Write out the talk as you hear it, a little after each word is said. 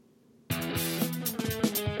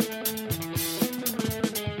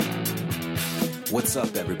What's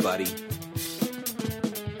up, everybody?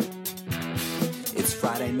 It's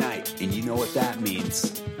Friday night, and you know what that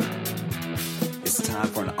means. It's time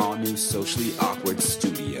for an all-new Socially Awkward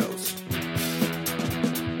Studios.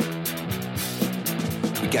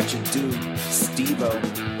 We got your dude, Steve-O.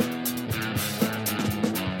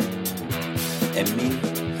 And me,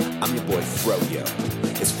 I'm your boy, Froyo.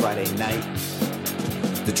 It's Friday night.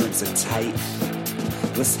 The drinks are tight.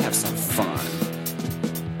 Let's have some fun.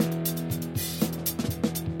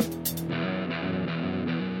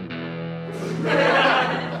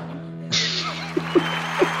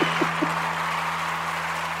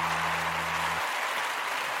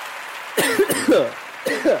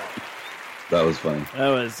 That was funny. That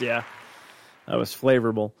was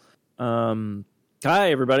flavorful.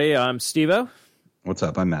 Hi, everybody. I'm Steve-O. What's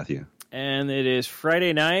up? I'm Matthew. And it is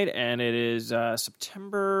Friday night, and it is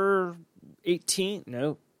September 18th.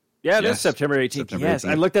 No. Yeah, that's September 18th. September yes,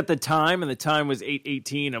 18th. I looked at the time, and the time was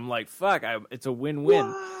 8:18. I'm like, fuck, it's a win-win.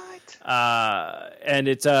 What? And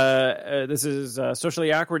it's this is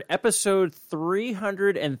Socially Awkward, episode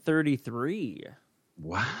 333.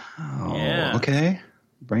 Wow. Yeah. Okay.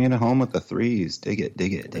 Bringing it home with the threes. Dig it.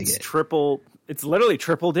 It's literally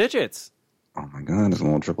triple digits. Oh my God, it's a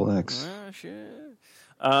little triple X. Oh, shit.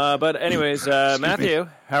 But anyways, Matthew,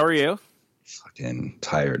 how are you? Fucking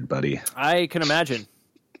tired, buddy. I can imagine.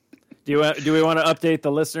 Do we want to update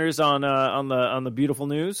the listeners on the beautiful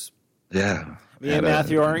news? Yeah. Me and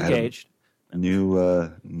Matthew are engaged.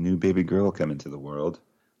 New baby girl coming to the world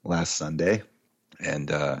last Sunday.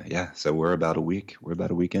 And so we're about a week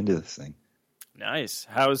into this thing. Nice.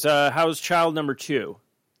 How's child number 2?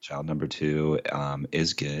 Child number 2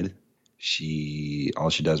 is good. All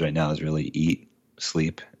she does right now is really eat,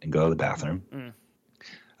 sleep, and go to the bathroom.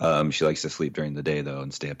 She likes to sleep during the day though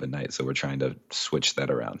and stay up at night, so we're trying to switch that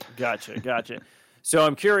around. Gotcha. So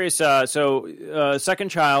I'm curious. Second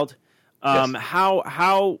child. Yes.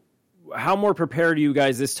 How more prepared are you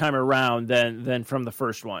guys this time around than from the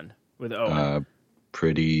first one with Owen?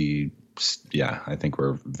 I think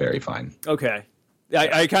we're very fine. Okay.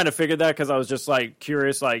 I kind of figured that because I was just like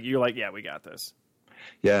curious. Like you're like, yeah, we got this.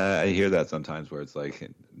 Yeah, I hear that sometimes where it's like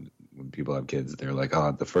when people have kids, they're like,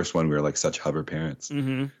 oh, the first one we were like such hover parents.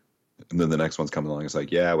 Mm-hmm. And then the next one's coming along. It's like,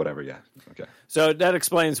 yeah, whatever. Yeah. Okay. So that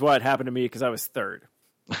explains what happened to me because I was third.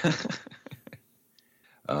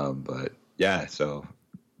 But yeah, so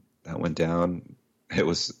that went down. It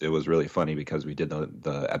was really funny because we did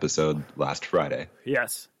the episode last Friday.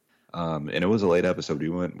 Yes. And it was a late episode. We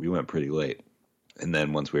went pretty late. And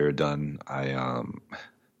then once we were done, I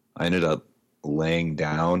ended up laying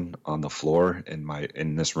down on the floor in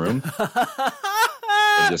this room.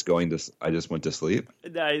 I just went to sleep.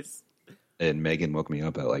 Nice. And Megan woke me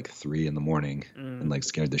up at like 3 a.m. and like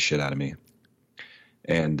scared the shit out of me.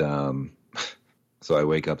 And so I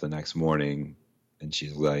wake up the next morning and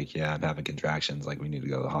she's like, yeah, I'm having contractions. Like, we need to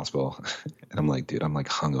go to the hospital. And I'm like, dude, I'm like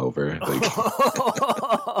hungover. Like,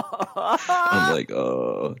 I'm like,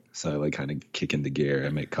 oh. So I like kind of kick into gear. I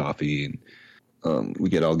make coffee and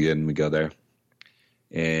we get all good and we go there.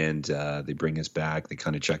 And they bring us back. They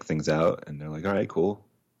kind of check things out and they're like, all right, cool.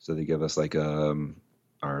 So they give us like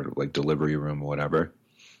our like delivery room or whatever.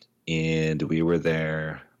 And we were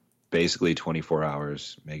there basically 24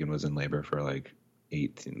 hours. Megan was in labor for like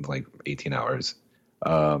 18 hours.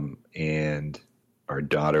 And our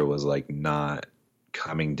daughter was like not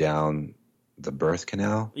coming down the birth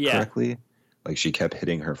canal correctly. Like she kept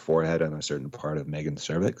hitting her forehead on a certain part of Megan's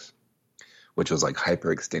cervix, which was like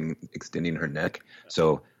extending her neck. So,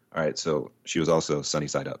 all right. So she was also sunny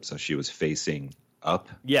side up. So she was facing up.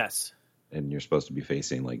 Yes. And you're supposed to be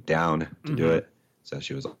facing like down to do it. So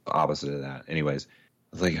she was opposite of that. Anyways, it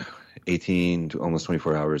was like 18 to almost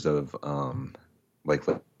 24 hours of, like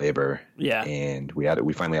labor. Yeah. And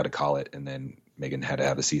we finally had to call it, and then Megan had to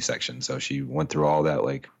have a C-section. So she went through all that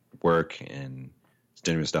like work and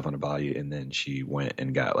strenuous stuff on her body, and then she went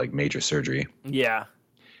and got like major surgery. Yeah.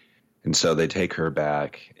 And so they take her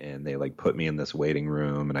back and they like put me in this waiting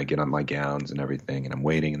room, and I get on my gowns and everything, and I'm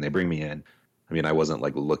waiting, and they bring me in. I mean, I wasn't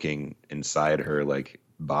like looking inside her like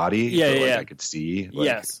body. Yeah, but, yeah. I could see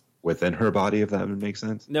like within her body, if that would make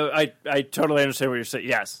sense. No, I totally understand what you're saying.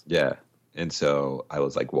 Yes. Yeah. And so I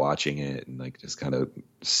was like watching it and like just kind of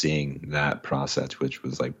seeing that process, which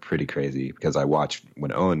was like pretty crazy because I watched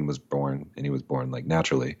when Owen was born, and he was born like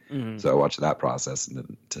naturally. Mm-hmm. So I watched that process and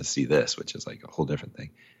then to see this, which is like a whole different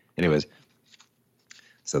thing. Anyways,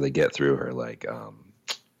 so they get through her like her,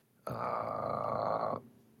 I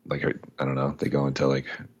don't know, they go into like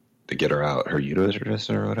to get her out, her uterus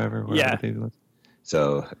or whatever. Yeah. The baby was.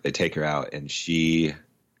 So they take her out, and she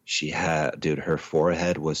had, dude, her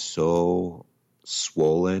forehead was so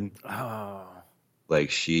swollen. Oh, Like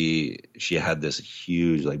she had this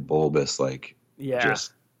huge like bulbous like yeah.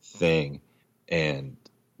 just thing. And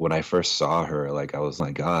when I first saw her, like I was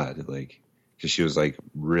like, God, like, because she was like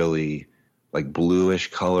really like bluish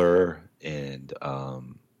color, and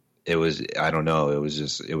it was, I don't know, it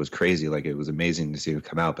was crazy. Like it was amazing to see her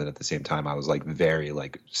come out, but at the same time, I was like very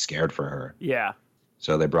like scared for her. Yeah.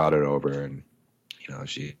 So they brought her over, and you know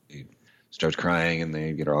she starts crying, and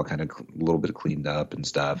they get her all kind of a little bit cleaned up and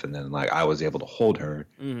stuff, and then like I was able to hold her,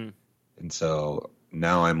 and so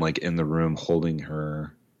now I'm like in the room holding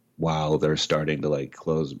her while they're starting to like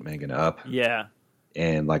close Megan up. Yeah.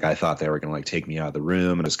 And like I thought they were gonna like take me out of the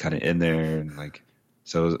room, and I was kind of in there, and like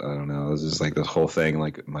so I don't know, it was just like this whole thing.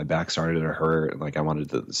 Like my back started to hurt, and like I wanted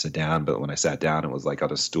to sit down, but when I sat down, it was like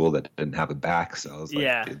on a stool that didn't have a back. So I was like,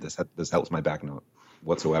 Yeah. this helps my back no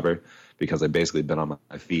whatsoever, because I've basically been on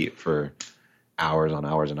my feet for hours on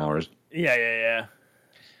hours and hours. Yeah.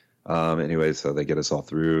 Anyway, so they get us all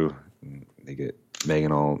through, and they get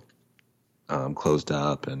Megan all closed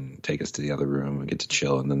up and take us to the other room and get to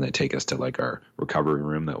chill, and then they take us to like our recovery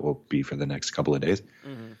room that will be for the next couple of days.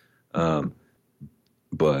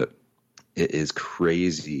 But it is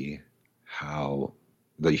crazy how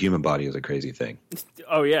the human body is a crazy thing.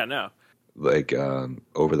 Oh yeah, no. Like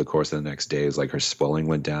over the course of the next days, like her swelling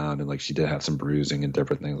went down, and like she did have some bruising and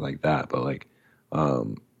different things like that, but like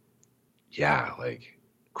yeah, like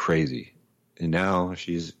crazy. And now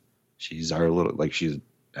she's our little, like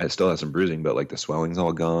I still have some bruising, but like the swelling's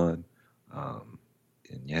all gone.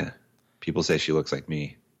 And yeah, people say she looks like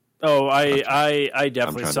me. Oh, I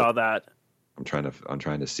definitely saw that. I'm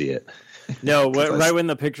trying to see it. No, right when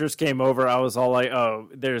the pictures came over, I was all like, "Oh,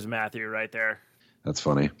 there's Matthew right there." That's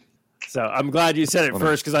funny. So I'm glad you said it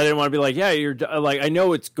first, because I didn't want to be like, "Yeah, you're like, I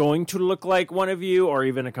know it's going to look like one of you, or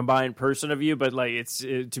even a combined person of you," but like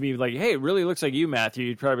to me like, "Hey, it really looks like you, Matthew."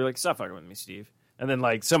 You'd probably be like, "Stop fucking with me, Steve." And then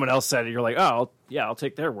like someone else said it, you're like, "Oh, I'll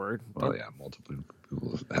take their word." Well, yeah, multiple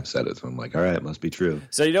people have said it, so I'm like, all right, it must be true.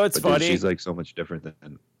 So you know what's funny? Dude, she's like so much different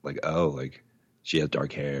than like, oh, like she has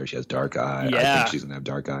dark hair, she has dark eyes. Yeah. I think she's gonna have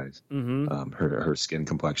dark eyes. Her skin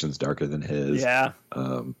complexion's darker than his. Yeah.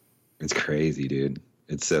 It's crazy, dude.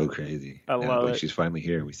 It's so crazy. I love it. She's finally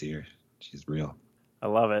here. We see her. She's real. I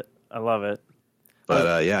love it.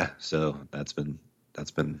 But yeah, so that's been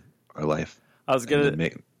our life. I was gonna.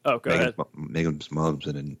 Go ahead. Megan's mom's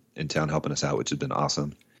been in town helping us out, which has been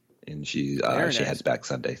awesome. And she nice. heads back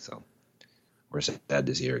Sunday, so we're sad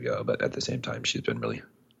to see her go. But at the same time, she's been really,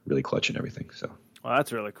 really clutch and everything. So Well,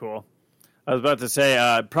 that's really cool. I was about to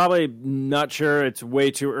say, probably not sure, it's way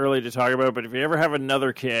too early to talk about, but if you ever have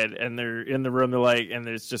another kid and they're in the room, they're like, and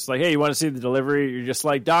it's just like, hey, you want to see the delivery? You're just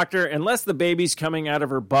like, doctor, unless the baby's coming out of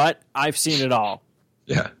her butt, I've seen it all.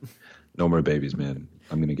 yeah, no more babies, man.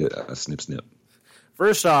 I'm gonna get a snip.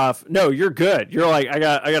 First off, no, you're good. You're like, I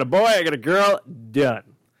got a boy, I got a girl, done.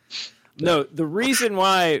 No, the reason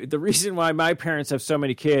why my parents have so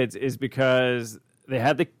many kids is because they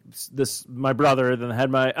had my brother, then they had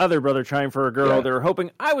my other brother trying for a girl. Yeah. They were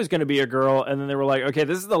hoping I was going to be a girl, and then they were like, okay,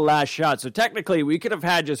 this is the last shot. So technically, we could have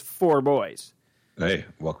had just 4 boys. Hey,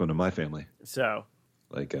 welcome to my family. So,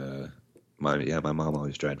 like, my mom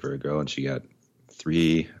always tried for a girl, and she got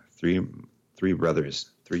three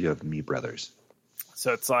brothers, 3 of me brothers.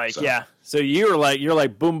 So it's like, yeah. So you're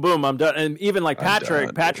like, boom, boom, I'm done. And even like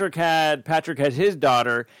Patrick, Patrick had his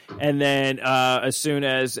daughter, and then as soon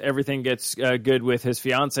as everything gets good with his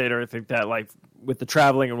fiance, or I think that like with the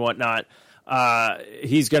traveling and whatnot,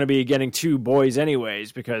 he's going to be getting 2 boys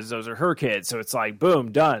anyways because those are her kids. So it's like,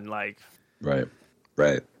 boom, done. Like, right.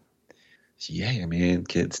 Yeah, man,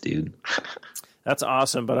 kids, dude. That's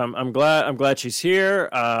awesome. But I'm glad she's here.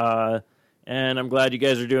 And I'm glad you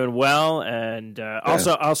guys are doing well. And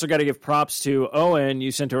also got to give props to Owen.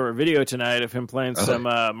 You sent over a video tonight of him playing some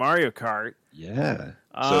Mario Kart. Yeah.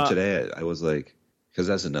 So today I was like, because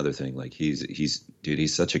that's another thing. Like he's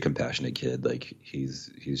such a compassionate kid. Like he's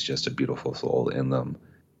just a beautiful soul in them.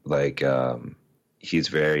 Like he's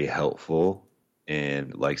very helpful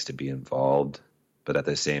and likes to be involved, but at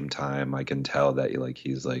the same time, I can tell that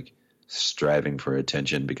he's like striving for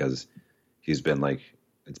attention because he's been like.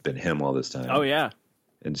 It's been him all this time. Oh, yeah.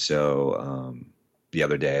 And so the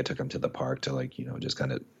other day I took him to the park to just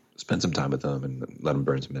kind of spend some time with him and let him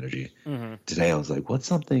burn some energy. Mm-hmm. Today I was like, what's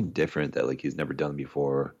something different that he's never done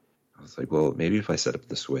before? I was like, well, maybe if I set up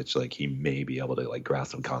the Switch, he may be able to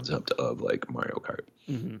grasp some concept of Mario Kart.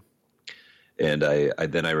 Mm-hmm. And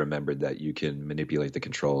I remembered that you can manipulate the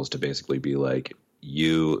controls to basically be like,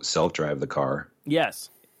 you self-drive the car.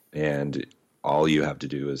 Yes. And all you have to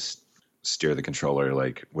do is steer the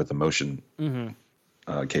controller with the motion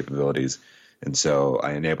capabilities, And so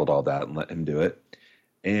I enabled all that and let him do it.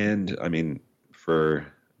 And I mean, for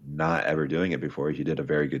not ever doing it before, he did a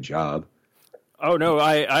very good job. Oh no,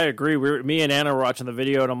 I agree. Me and Anna were watching the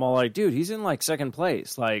video, and I'm all like, dude, he's in like second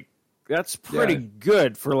place. Like, that's pretty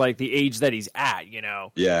good for like the age that he's at, you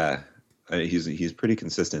know? Yeah, I mean, he's pretty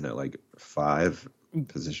consistent at like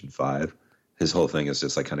position 5. His whole thing is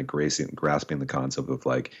just like kind of grasping the concept of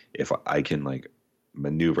like, if I can like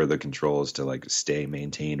maneuver the controls to like stay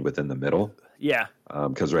maintained within the middle. Yeah.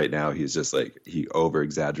 Because right now he's just like, he over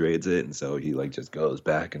exaggerates it, and so he like just goes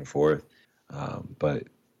back and forth. But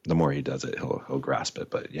the more he does it, he'll grasp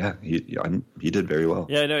it. But yeah, he did very well.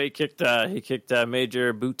 Yeah, no, he kicked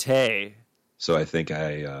Major Boutte. So I think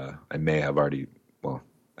I may have already. Well,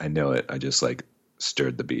 I know it. I just like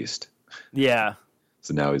stirred the beast. Yeah.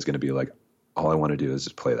 So now he's going to be like, all I want to do is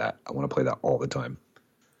just play that. I want to play that all the time.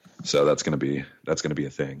 So that's gonna be a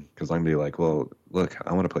thing, because I'm gonna be like, well, look,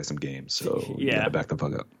 I want to play some games, so you gotta back the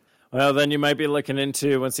fuck up. Well, then you might be looking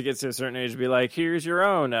into, once he gets to a certain age, be like, here's your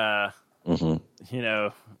own,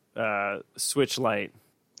 Switch Lite.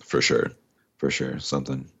 For sure,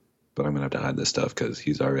 something. But I'm gonna have to hide this stuff because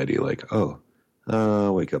he's already like,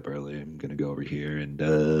 wake up early. I'm gonna go over here,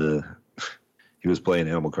 and he was playing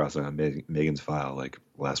Animal Crossing on Megan's file like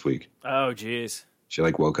last week. Oh, jeez. She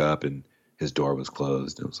like woke up and his door was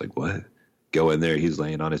closed, and it was like, what? Go in there. He's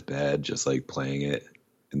laying on his bed, just like playing it.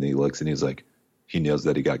 And then he looks and he's like, he knows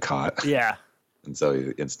that he got caught. Yeah. And so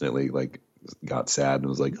he instantly like got sad and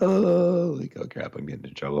was like, oh crap, I'm getting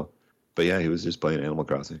in trouble. But yeah, he was just playing Animal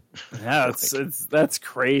Crossing. Yeah, that's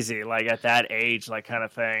crazy. Like at that age, like kind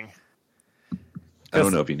of thing. I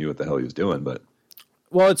don't know if he knew what the hell he was doing, but.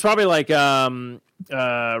 Well, it's probably like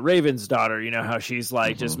Raven's daughter, you know, how she's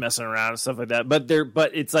like just messing around and stuff like that. But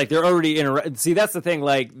it's like they're already see, that's the thing.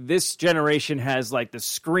 Like this generation has like the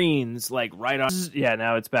screens like right on. Yeah,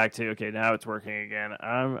 now it's back to okay. Now it's working again.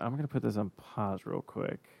 I'm gonna put this on pause real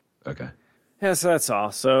quick. Okay. Yeah, so that's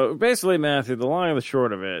all. So basically, Matthew, the long and the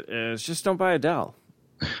short of it is just don't buy a Dell.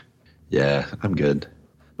 Yeah, I'm good.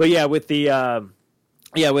 But yeah, with the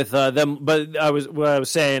them. But what I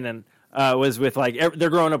was saying and. Was with like they're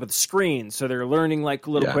growing up with screens, so they're learning like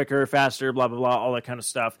a little quicker, faster, blah blah blah, all that kind of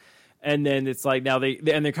stuff. And then it's like now they're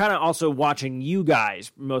kind of also watching you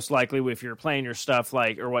guys, most likely if you're playing your stuff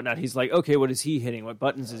like or whatnot. He's like, okay, what is he hitting? What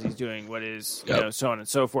buttons is he doing? What is you know, so on and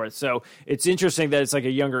so forth. So it's interesting that it's like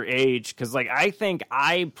a younger age, because like I think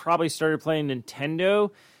I probably started playing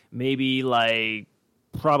Nintendo maybe like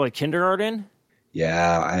probably kindergarten.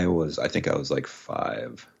 Yeah, I think I was like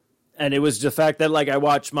 5. And it was the fact that, like, I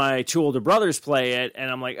watched my 2 older brothers play it, and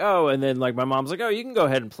I'm like, oh, and then, like, my mom's like, oh, you can go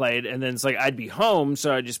ahead and play it. And then it's like, I'd be home,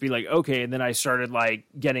 so I'd just be like, okay. And then I started, like,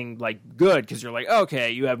 getting, like, good, because you're like, okay,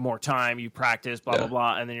 you have more time, you practice, blah, blah,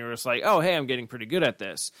 blah. And then you're just like, oh, hey, I'm getting pretty good at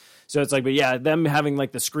this. So it's like, but yeah, them having,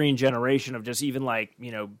 like, the screen generation of just even, like,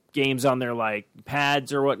 you know, games on their, like,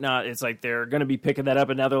 pads or whatnot, it's like they're going to be picking that up,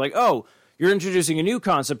 and now they're like, oh, you're introducing a new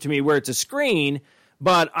concept to me where it's a screen,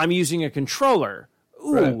 but I'm using a controller.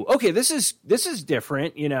 Ooh, right. Okay, this is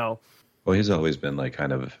different, you know. Well, he's always been like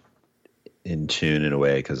kind of in tune in a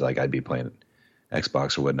way, because like I'd be playing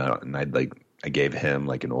Xbox or whatnot, and I gave him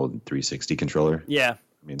like an old 360 controller. Yeah.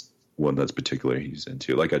 I mean, one that's particular he's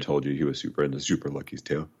into. Like I told you, he was super into Super Luckies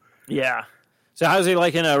too. Yeah. So how's he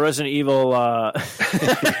liking Resident Evil?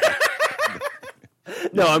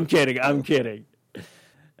 No, I'm kidding.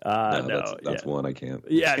 No, that's one I can't.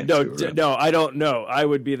 Yeah, no, I don't know. I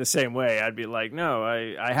would be the same way. I'd be like, no,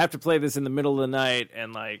 I have to play this in the middle of the night,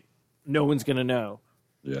 and like, no one's gonna know.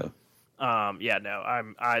 Yeah. Yeah,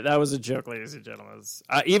 no, that was a joke, ladies and gentlemen.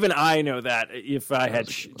 Even I know that if I had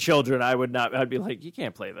children, I would not. I'd be like, you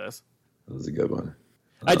can't play this. That was a good one.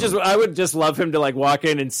 I would just love him to like walk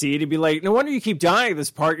in and see it and be like, no wonder you keep dying at this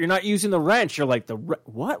part. You're not using the wrench. You're like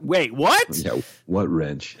what? Wait, what? Yeah, what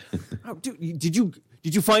wrench? Oh, dude,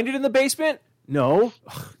 did you find it in the basement? No.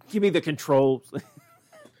 Give me the controls.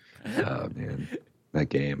 Oh man, that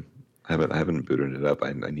game. I haven't booted it up.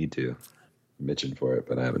 I need to. I'm itching for it,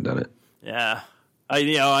 but I haven't done it. Yeah. I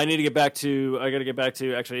need to get back to. I got to get back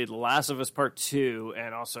to actually The Last of Us Part 2,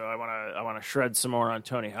 and also I want to shred some more on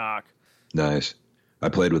Tony Hawk. Nice. I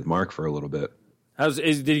played with Mark for a little bit.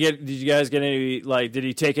 Did you guys get any, like, did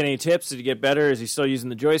he take any tips? Did he get better? Is he still using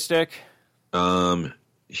the joystick? I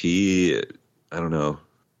don't know.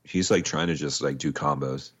 He's like trying to just like do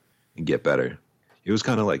combos and get better. He was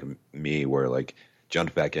kind of like me, where like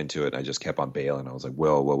jumped back into it and I just kept on bailing. I was like,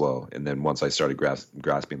 whoa. And then once I started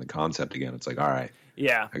grasping the concept again, it's like, all right,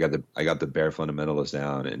 yeah, I got the bare fundamentals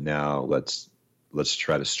down, and now let's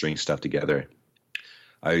try to string stuff together.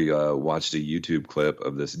 I watched a YouTube clip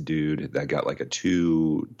of this dude that got like a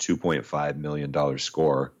 $2.5 million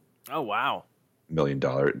score. Oh wow.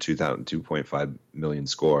 $2.5 million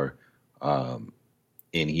score. And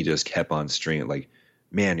he just kept on stringing like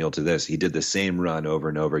manual to this. He did the same run over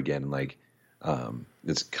and over again. Like,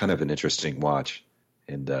 it's kind of an interesting watch.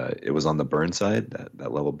 And it was on the Burnside,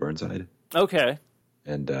 that level Burnside. Okay.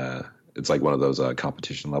 And it's like one of those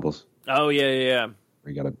competition levels. Oh yeah.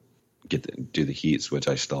 Where you got to do the heats, which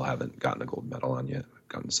I still haven't gotten a gold medal on yet. I've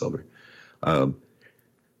gotten silver.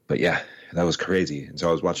 But yeah, that was crazy. And so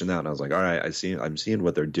I was watching that and I was like, all right, I'm seeing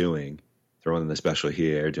what they're doing. Throwing in the special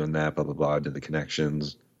here, doing that, blah, blah, blah, did the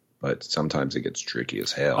connections. But sometimes it gets tricky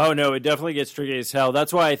as hell. Oh, no, it definitely gets tricky as hell.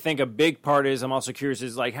 That's why I think a big part is, I'm also curious,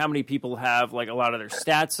 is like how many people have like a lot of their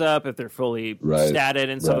stats up, if they're fully statted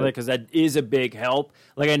and stuff like that, because that is a big help.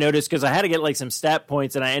 Like I noticed, because I had to get like some stat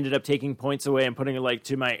points, and I ended up taking points away and putting it like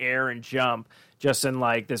to my air and jump just in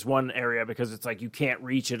like this one area, because it's like you can't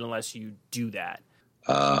reach it unless you do that.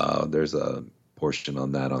 There's a portion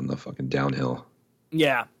on that on the fucking downhill.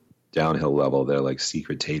 Yeah. Downhill level, their like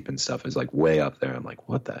secret tape and stuff is like way up there. I'm like,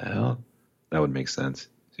 what the hell? That would make sense.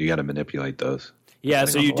 So you got to manipulate those. Yeah,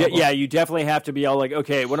 so you definitely have to be all like,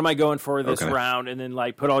 okay, what am I going for this round? And then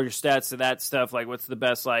like put all your stats to that stuff. Like, what's the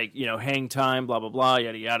best like hang time, blah blah blah,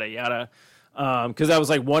 yada yada yada. Because that was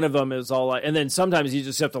like one of them is all like, and then sometimes you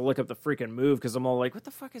just have to look up the freaking move because I'm all like, what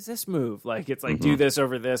the fuck is this move? Like it's like do this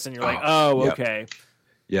over this, and you're like, okay.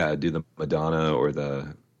 Yeah, do the Madonna or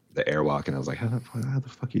the airwalk, and I was like, how the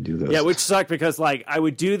fuck you do this? Yeah, which sucked because like I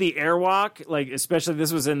would do the airwalk, like especially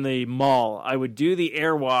this was in the mall. I would do the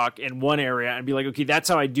airwalk in one area and be like, okay, that's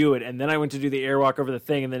how I do it. And then I went to do the airwalk over the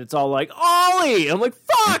thing, and then it's all like ollie. I'm like,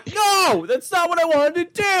 fuck, no, that's not what I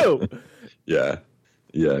wanted to do.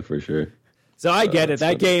 Yeah, for sure. So I get it.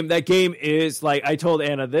 That game is like I told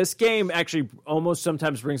Anna. This game actually almost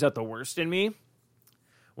sometimes brings out the worst in me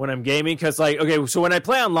when I'm gaming because like okay, so when I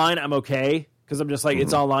play online, I'm okay. Because I'm just like,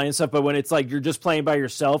 it's online and stuff. But when it's like, you're just playing by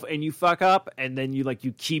yourself and you fuck up and then you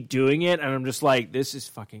keep doing it. And I'm just like, this is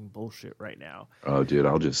fucking bullshit right now. Oh, dude,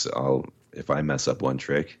 if I mess up one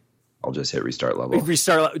trick, I'll just hit restart level.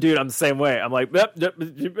 Dude, I'm the same way. I'm like,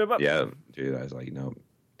 yeah, dude, I was like, no.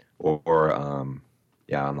 Or on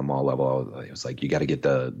the mall level, it was like, you got to get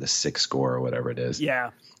the 6 score or whatever it is.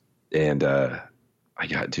 Yeah. And I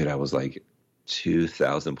was like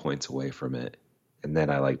 2,000 points away from it. And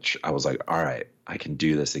then I was like, all right, I can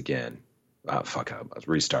do this again. Fuck up.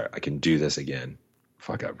 Restart. I can do this again.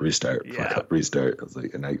 Fuck up. Restart. Yeah. Fuck up. Restart. I was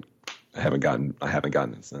like, and I haven't gotten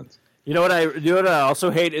it since. You know what I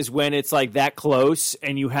also hate is when it's like that close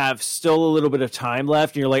and you have still a little bit of time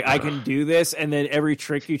left and you're like, I can do this. And then every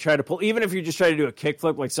trick you try to pull, even if you just try to do a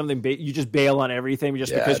kickflip, like something, you just bail on everything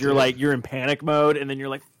just because you're in panic mode. And then you're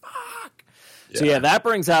like, fuck. So yeah, that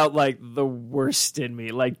brings out like the worst in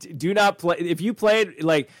me. Like, do not play. If you played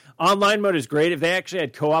like online mode is great. If they actually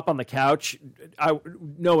had co-op on the couch,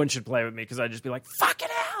 no one should play with me because I'd just be like, fucking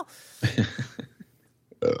hell.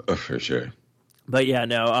 For sure. But yeah,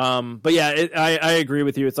 no. But yeah, I agree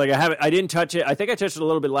with you. It's like I didn't touch it. I think I touched it a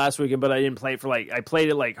little bit last weekend, but I didn't play it for I played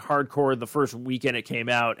it like hardcore the first weekend it came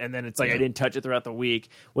out, and then it's like I didn't touch it throughout the week.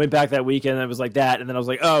 Went back that weekend, and it was like that, and then I was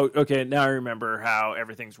like, oh, okay, now I remember how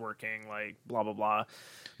everything's working. Like blah blah blah.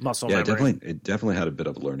 Muscle memory. It definitely had a bit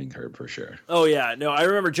of a learning curve for sure. Oh yeah, no, I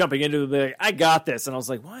remember jumping into it, like, I got this, and I was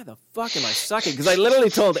like, why the fuck am I sucking? Because I literally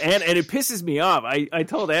told Anna, and it pisses me off. I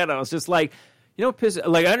told Anna, I was just like.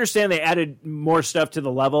 I understand they added more stuff to the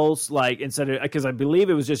levels, like instead of because I believe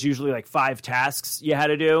it was just usually like 5 tasks you had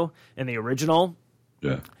to do in the original.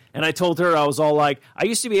 Yeah. And I told her I was all like, I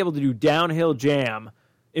used to be able to do downhill jam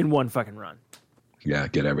in one fucking run. Yeah,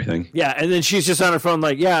 get everything. Yeah, and then she's just on her phone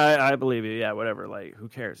like, yeah, I believe you. Yeah, whatever. Like, who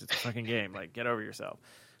cares? It's a fucking game. Like, get over yourself.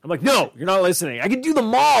 I'm like, no, you're not listening. I could do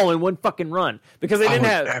them all in one fucking run because they didn't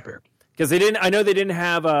have. Because they didn't. I know they didn't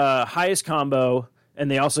have a highest combo. And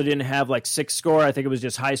they also didn't have like 6 score. I think it was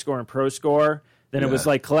just high score and pro score. Then it was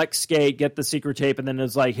like collect skate, get the secret tape, and then it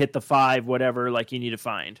was like hit the 5, whatever, like you need to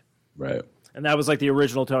find. Right. And that was like the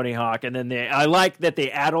original Tony Hawk. And then I like that they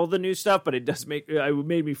add all the new stuff, but it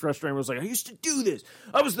made me frustrated. I was like, I used to do this.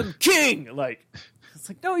 I was the king. Like, it's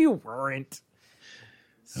like, no, you weren't.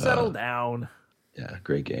 Settle down. Yeah,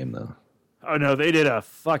 great game though. Oh no, they did a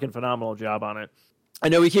fucking phenomenal job on it. I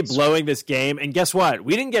know we keep blowing this game, and guess what?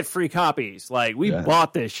 We didn't get free copies. Like, we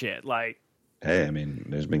bought this shit. Like, hey, I mean,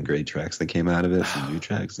 there's been great tracks that came out of it, some new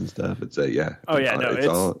tracks and stuff. It's yeah. Oh yeah, it's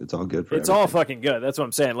all good for everything. It's all fucking good. That's what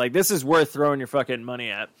I'm saying. Like, this is worth throwing your fucking money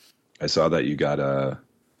at. I saw that you got a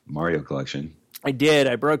Mario collection. I did.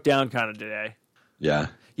 I broke down kind of today. Yeah.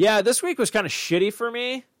 Yeah, this week was kind of shitty for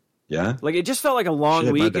me. Yeah? Like, it just felt like a long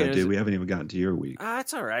Shit, week. my bad, and dude. We haven't even gotten to your week.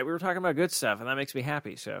 It's all right. We were talking about good stuff, and that makes me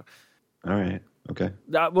happy. So, All right. Okay.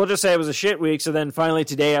 we'll just say it was a shit week. So then finally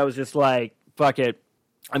today I was just like, fuck it.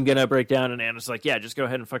 I'm going to break down. And Anna's like, yeah, just go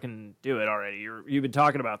ahead and fucking do it already. You've been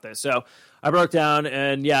talking about this. So I broke down,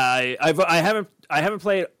 and yeah, I haven't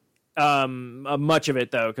played much of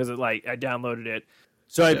it, though, because I downloaded it.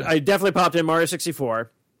 So I definitely popped in Mario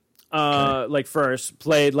 64. Like first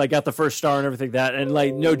played, like got the first star and everything that, and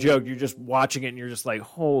like no joke, you're just watching it and you're just like,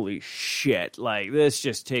 holy shit, like this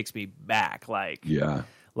just takes me back, damn,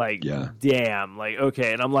 like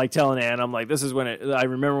okay. And I'm like telling Ann, I'm like, this is when I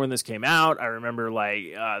remember when this came out. I remember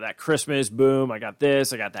like that Christmas, boom, I got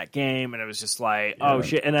that game, and it was just like, oh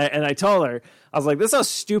shit. And I told her, I was like, this is how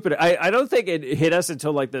stupid. I don't think it hit us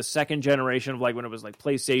until like the second generation of like when it was like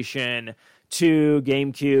PlayStation 2,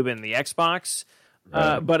 GameCube, and the Xbox.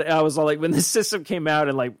 But I was all like, when this system came out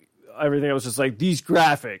and like everything, I was just like, these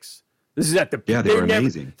graphics, this is at the they were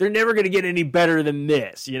amazing. They're never going to get any better than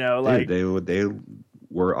this, you know. Like dude, they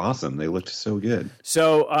were awesome. They looked so good.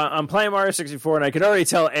 So I'm playing Mario 64, and I could already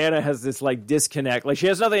tell Anna has this like disconnect. Like she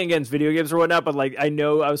has nothing against video games or whatnot, but like I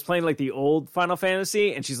know I was playing like the old Final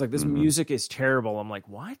Fantasy, and she's like, this music is terrible. I'm like,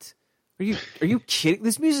 what? Are you kidding?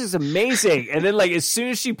 This music is amazing. And then like as soon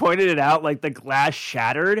as she pointed it out, like the glass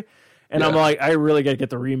shattered. And I'm like, I really got to get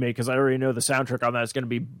the remake because I already know the soundtrack on that is going to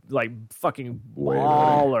be like fucking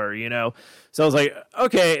baller, you know? So I was like,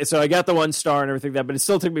 okay. So I got the 1 star and everything but it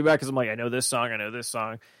still took me back because I'm like, I know this song. And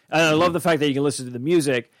I love the fact that you can listen to the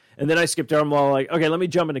music. And then I skipped over. I'm all like, okay, let me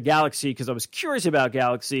jump into Galaxy because I was curious about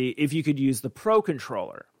Galaxy if you could use the Pro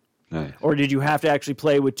Controller. Nice. Or did you have to actually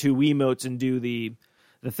play with 2 Wiimotes and do the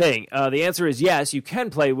thing? The answer is yes, you can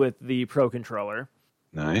play with the Pro Controller.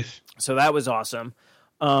 Nice. So that was awesome.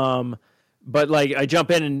 But like I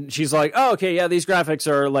jump in and she's like, oh, okay, yeah, these graphics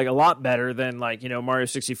are like a lot better than like, you know, Mario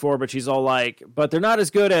 64, but she's all like, but they're not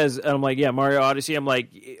as good as, and I'm like, yeah, Mario Odyssey. I'm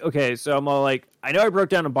like, okay, so I'm all like, I know I broke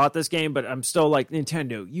down and bought this game, but I'm still like,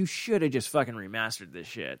 Nintendo, you should have just fucking remastered this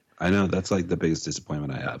shit. I know, that's like the biggest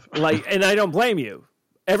disappointment I have. Like, and I don't blame you.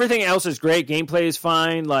 Everything else is great. Gameplay is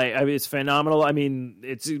fine. Like, I mean, it's phenomenal. I mean,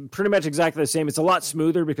 it's pretty much exactly the same. It's a lot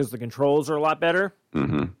smoother because the controls are a lot better.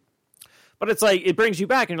 Mm-hmm. But it's like, it brings you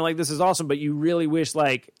back and you're like, this is awesome. But you really wish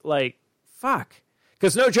like, fuck.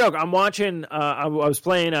 Because no joke, I'm watching, I was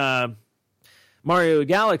playing Mario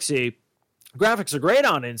Galaxy. Graphics are great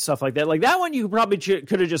on it and stuff like that. Like that one, you probably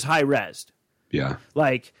could have just high-resed. Yeah.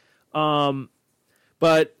 Like,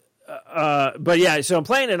 but yeah, so I'm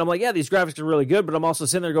playing it and I'm like, yeah, these graphics are really good. But I'm also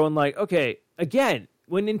sitting there going like, okay, again,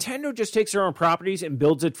 when Nintendo just takes their own properties and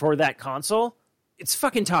builds it for that console, it's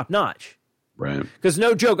fucking top-notch. Right. Because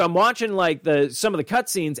no joke, I'm watching like some of the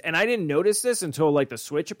cutscenes, and I didn't notice this until like the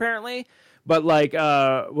Switch apparently. But like,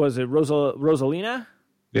 was it Rosalina?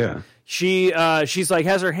 Yeah. She's like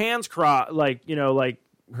has her hands crossed, like you know, like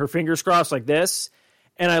her fingers crossed like this.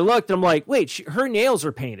 And I looked, and I'm like, wait, her nails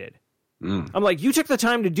are painted. I'm like, you took the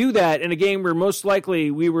time to do that in a game where most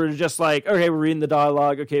likely we were just like, okay, we're reading the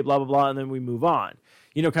dialogue, okay, blah blah blah, and then we move on,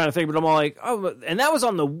 you know, kind of thing. But I'm all like, oh, and that was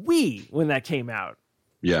on the Wii when that came out.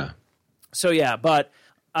 Yeah. So yeah, but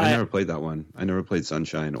I never played that one. I never played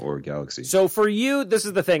Sunshine or Galaxy. So for you, this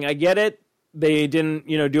is the thing. I get it. They didn't,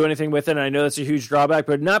 you know, do anything with it. And I know that's a huge drawback,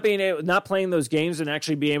 but not playing those games and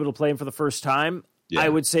actually being able to play them for the first time, I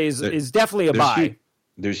would say is definitely a buy.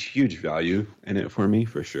 There's huge value in it for me,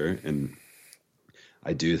 for sure. And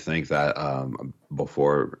I do think that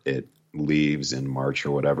before it leaves in March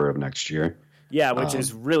or whatever of next year. Yeah, which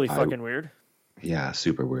is really fucking weird. Yeah,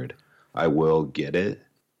 super weird. I will get it.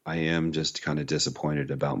 I am just kind of disappointed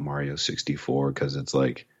about Mario 64 because it's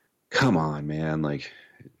like, come on, man. Like,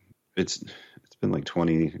 it's been like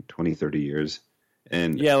 20, 30 years.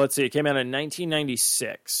 And yeah, let's see. It came out in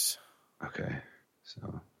 1996. Okay.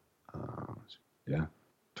 So, yeah,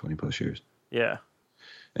 20 plus years. Yeah.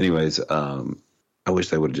 Anyways, I wish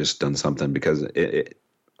they would have just done something because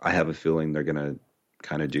I have a feeling they're going to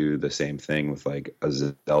kind of do the same thing with like a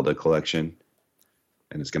Zelda collection.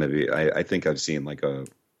 And it's going to be, I think I've seen like a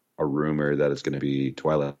rumor that it's going to be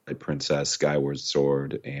Twilight Princess, Skyward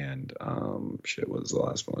Sword, and what was the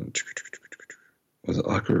last one? Was it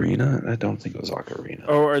Ocarina? I don't think it was Ocarina.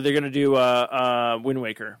 Or are they going to do Wind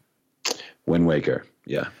Waker? Wind Waker,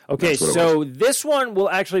 yeah. Okay, so this one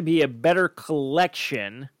will actually be a better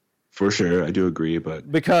collection. For sure, I do agree,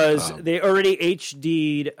 but because they already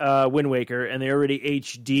HD'd Wind Waker and they already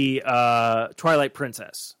HD Twilight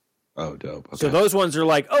Princess. Oh, dope. Okay. So those ones are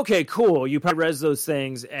like, okay, cool. You probably res those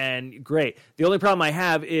things and great. The only problem I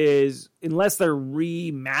have is unless they're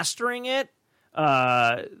remastering it,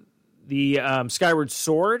 the Skyward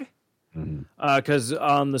Sword Because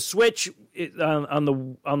on the Switch, on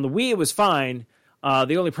the Wii, it was fine.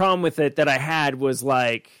 The only problem with it that I had was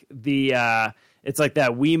like it's like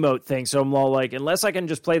that Wiimote thing. So I'm all like, unless I can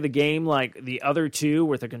just play the game like the other two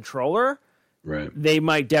with a controller, right? They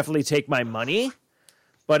might definitely take my money.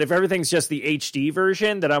 But if everything's just the HD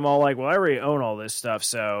version, then I'm all like, well, I already own all this stuff,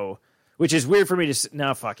 so. Which is weird for me to...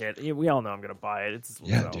 No, fuck it. We all know I'm going to buy it.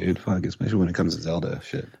 Dude, fuck. Especially when it comes to Zelda.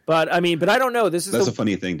 Shit. But, I don't know. That's a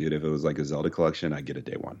funny thing, dude. If it was like a Zelda collection, I'd get it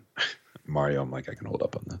day one. Mario, I'm like, I can hold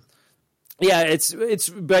up on this. Yeah,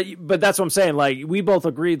 but that's what I'm saying. Like, we both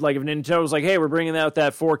agreed, like, if Nintendo was like, hey, we're bringing out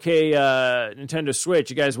that 4K Nintendo Switch,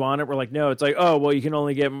 you guys want it? We're like, no. It's like, oh, well, you can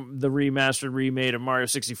only get the remade of Mario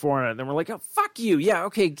 64 on it. And then we're like, oh, fuck you. Yeah,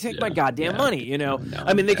 okay, take my goddamn money, you know?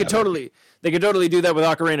 They could totally do that with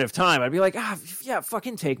Ocarina of Time. I'd be like, yeah,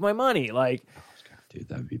 fucking take my money. Like, dude,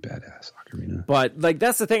 that would be badass, Ocarina. But, like,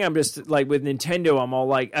 that's the thing. I'm just, like, with Nintendo, I'm all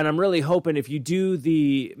like, and I'm really hoping if you do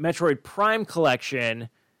the Metroid Prime collection...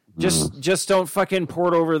 Just don't fucking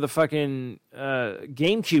port over the fucking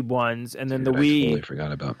GameCube ones, and then the Wii. I totally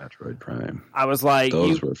forgot about Metroid Prime. I was like,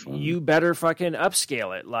 those were fun. You better fucking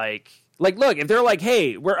upscale it. Like, look, if they're like,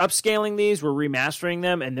 hey, we're upscaling these, we're remastering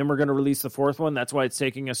them, and then we're going to release the fourth one. That's why it's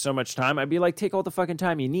taking us so much time. I'd be like, take all the fucking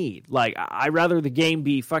time you need. Like, I'd rather the game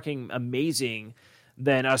be fucking amazing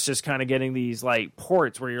than us just kind of getting these like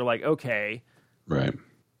ports where you're like, okay, right.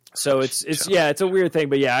 So it's a weird thing,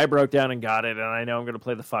 but yeah, I broke down and got it, and I know I'm going to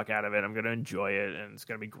play the fuck out of it. I'm going to enjoy it, and it's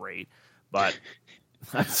going to be great. But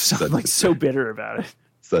I'm so bitter about it.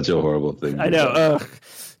 Such a horrible thing. I know.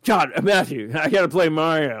 God, Matthew, I got to play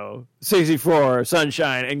Mario 64,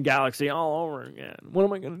 Sunshine, and Galaxy all over again. What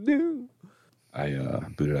am I going to do? I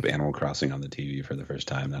booted up Animal Crossing on the TV for the first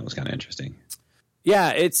time. That was kind of interesting.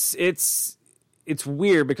 Yeah, it's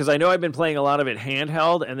weird because I know I've been playing a lot of it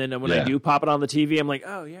handheld, and then when I do pop it on the TV, I'm like,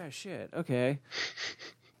 oh, yeah, shit, okay.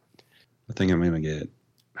 I think I'm going to get,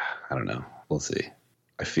 I don't know, we'll see.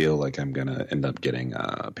 I feel like I'm going to end up getting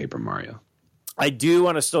Paper Mario. I do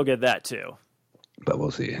want to still get that, too. But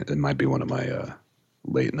we'll see. It might be one of my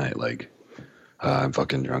late night, like, I'm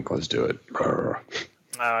fucking drunk, let's do it.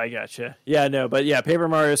 Oh, I gotcha. Yeah, no, but yeah, Paper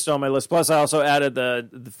Mario is still on my list. Plus, I also added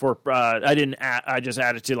I just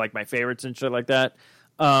added to like my favorites and shit like that.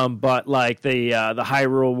 But like the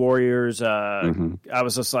Hyrule Warriors, I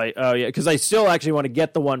was just like, oh yeah, because I still actually want to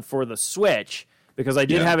get the one for the Switch because I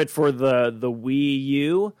did have it for the Wii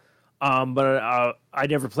U. But I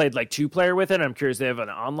never played like 2-player with it. I'm curious they have an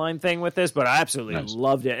online thing with this, but I absolutely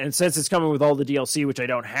loved it. And since it's coming with all the DLC, which I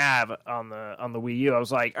don't have on the Wii U, I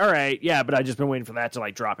was like, all right, yeah. But I just been waiting for that to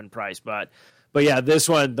like drop in price. But yeah, this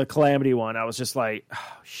one, the Calamity one, I was just like,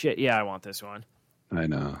 oh, shit, yeah, I want this one. I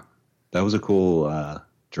know that was a cool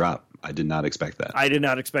drop. I did not expect that. I did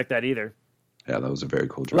not expect that either. Yeah, that was a very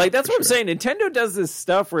cool drop. Like, that's what I'm saying. Nintendo does this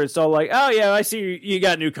stuff where it's all like, oh, yeah, I see you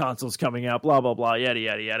got new consoles coming out, blah, blah, blah, yada,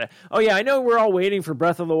 yada, yada. Oh, yeah, I know we're all waiting for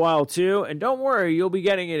Breath of the Wild 2, and don't worry, you'll be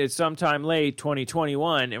getting it at sometime late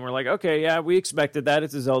 2021. And we're like, okay, yeah, we expected that.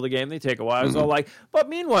 It's a Zelda game. They take a while. It's all like, but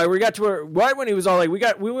meanwhile, we got to right when he was all like,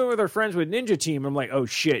 we went with our friends with Ninja Team. I'm like, oh,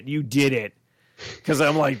 shit, you did it. Because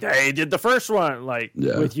I'm like, they did the first one, like,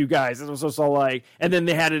 with you guys. It was just all like, and then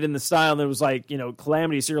they had it in the style, and it was like,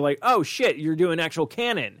 Calamity. So you're like, oh, shit, you're doing actual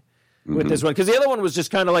canon with this one. Because the other one was just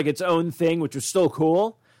kind of like its own thing, which was still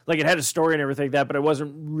cool. Like, it had a story and everything like that, but it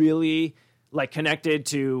wasn't really, like, connected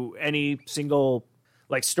to any single,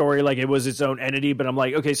 like, story. Like, it was its own entity. But I'm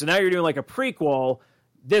like, okay, so now you're doing, like, a prequel,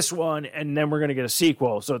 this one, and then we're going to get a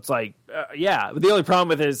sequel. So it's like, yeah. But the only problem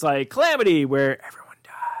with it is, like, Calamity, where everyone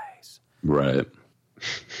dies. Right.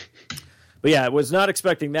 But yeah, I was not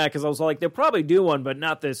expecting that because I was like, they'll probably do one, but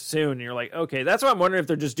not this soon. And you're like, okay, that's why I'm wondering if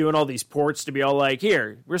they're just doing all these ports to be all like,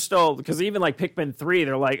 here, we're still, because even like Pikmin 3,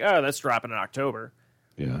 they're like, oh, that's dropping in October.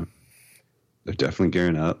 Yeah. They're definitely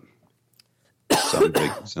gearing up.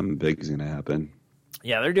 Something big is going to happen.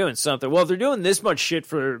 Yeah, they're doing something. Well, if they're doing this much shit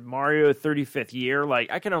for Mario 35th year, like,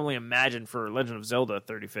 I can only imagine for Legend of Zelda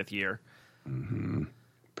 35th year. Mm-hmm.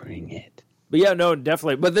 Bring it. But yeah, no,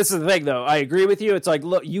 definitely. But this is the thing, though. I agree with you. It's like,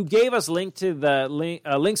 look, you gave us Link's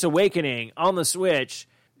Awakening on the Switch,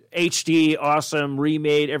 HD, awesome,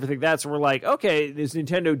 remade, everything like that. So we're like, okay, is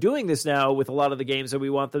Nintendo doing this now with a lot of the games that we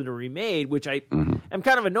want them to remade? Which I am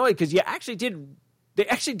kind of annoyed because they actually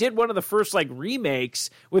did one of the first like remakes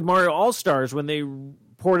with Mario All-Stars when they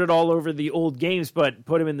ported all over the old games, but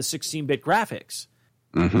put them in the 16-bit graphics.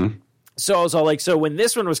 Mm-hmm. So I was all like, so when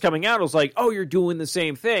this one was coming out, I was like, oh, you're doing the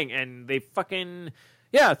same thing. And they fucking,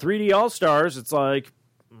 3D All-Stars. It's like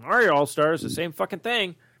Mario All-Stars, the same fucking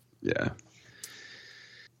thing. Yeah.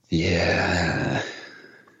 Yeah.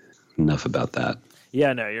 Enough about that.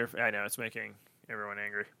 Yeah, no, I know it's making everyone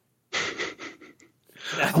angry.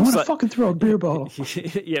 I want to fucking throw a beer bottle.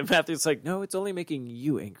 Yeah, Matthew's like, no, it's only making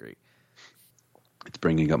you angry. It's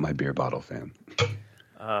bringing up my beer bottle fan.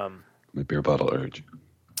 My beer bottle urge.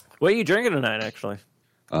 What are you drinking tonight, actually?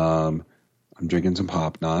 I'm drinking some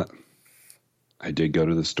Hop Knot. I did go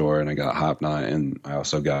to the store and I got Hop Knot, and I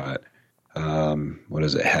also got, what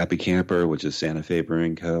is it, Happy Camper, which is Santa Fe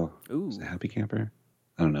Brewing Co. Ooh. Is it Happy Camper?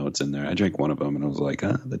 I don't know what's in there. I drank one of them and I was like,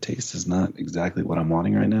 the taste is not exactly what I'm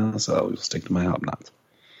wanting right now, so I'll stick to my Hop Knots.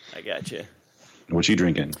 I got you. What you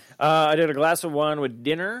drinking? I did a glass of wine with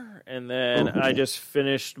dinner, and then I just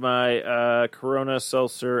finished my Corona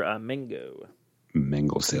Seltzer Mango.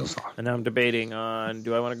 Mango sales. And now I'm debating on,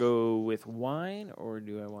 do I want to go with wine or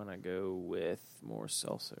do I want to go with more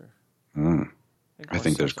seltzer? I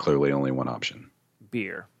think there's clearly only one option.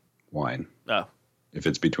 Beer. Wine. Oh. If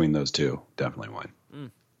it's between those two, definitely wine.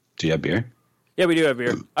 Do you have beer? Yeah, we do have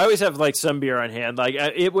beer. I always have like some beer on hand. Like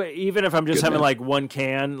even if I'm just having like one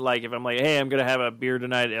can, like if I'm like, hey, I'm gonna have a beer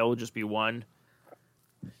tonight, it will just be one.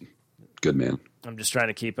 Good man. I'm just trying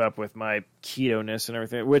to keep up with my keto-ness and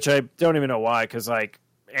everything, which I don't even know why, because like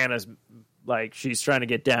Anna's like she's trying to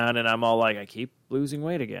get down, and I'm all like, I keep losing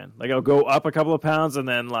weight again. Like I'll go up a couple of pounds, and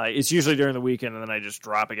then like it's usually during the weekend, and then I just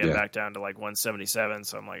drop again back down to like 177.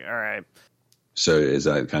 So I'm like, all right. So is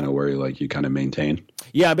that kind of where you kind of maintain?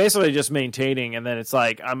 Yeah, basically just maintaining, and then it's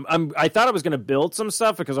like I thought I was going to build some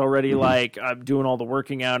stuff because already like I'm doing all the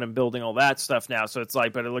working out and building all that stuff now. So it's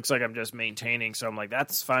like, but it looks like I'm just maintaining. So I'm like,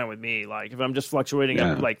 that's fine with me. Like if I'm just fluctuating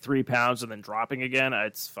up like 3 pounds and then dropping again,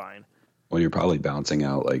 it's fine. Well, you're probably bouncing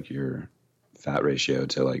out like your fat ratio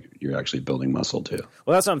to like you're actually building muscle too.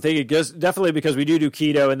 Well, that's what I'm thinking. Definitely because we do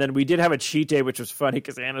keto, and then we did have a cheat day, which was funny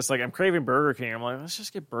because Anna's like, I'm craving Burger King. I'm like, let's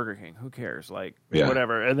just get Burger King. Who cares? Like,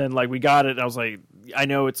 whatever. And then like we got it, and I was like, I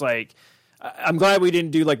know it's like, I'm glad we didn't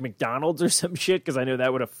do like McDonald's or some shit because I know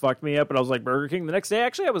that would have fucked me up. But I was like, Burger King. The next day,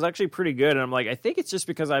 actually, I was actually pretty good. And I'm like, I think it's just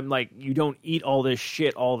because I'm like, you don't eat all this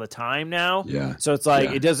shit all the time now. Yeah. So it's like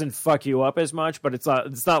it doesn't fuck you up as much. But it's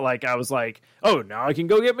not like I was like, oh, now I can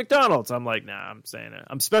go get McDonald's. I'm like, nah, I'm saying it.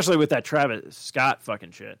 I'm especially with that Travis Scott fucking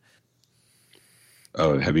shit.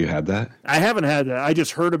 Oh, have you had that? I haven't had that. I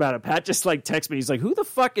just heard about it. Pat just like texted me. He's like, who the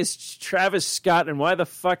fuck is Travis Scott and why the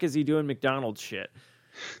fuck is he doing McDonald's shit?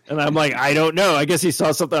 And I'm like, I don't know. I guess he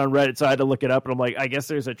saw something on Reddit, so I had to look it up. And I'm like, I guess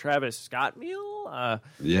there's a Travis Scott meal?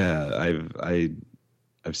 Yeah,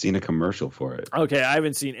 I've seen a commercial for it. Okay, I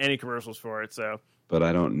haven't seen any commercials for it, so. But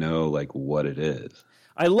I don't know, like, what it is.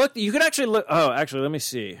 I looked. You could actually look. Oh, actually, let me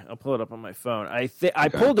see. I'll pull it up on my phone. I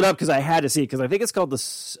pulled it up because I had to see it, because I think it's called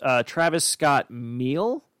the Travis Scott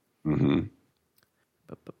meal. Mm-hmm.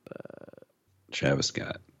 Travis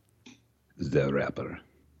Scott is the rapper.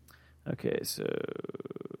 Okay, so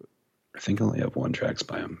I think I only have one track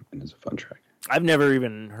by him, and it's a fun track. I've never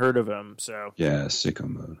even heard of him, so yeah, Sicko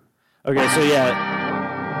Mode. Okay, so yeah.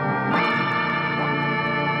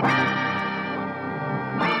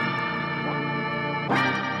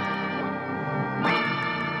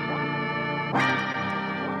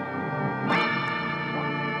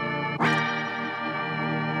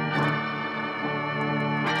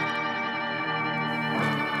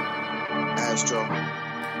 Astro.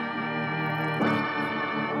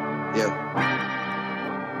 Yeah.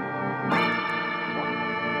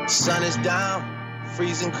 Sun is down,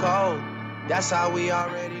 freezing cold. That's how we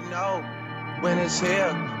already know. When it's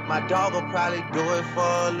here, my dog will probably do it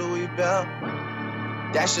for a Louis Bell.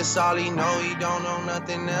 That's just all he know, he don't know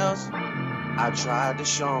nothing else. I tried to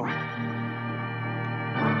show him.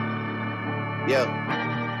 Yeah.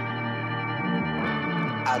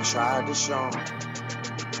 I tried to show him.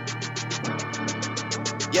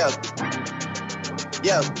 Yeah.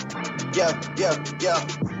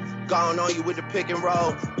 Gone on you with the pick and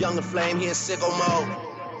roll. Young the flame, he in sicko mode.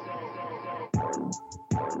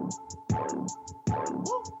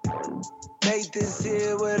 Nathan's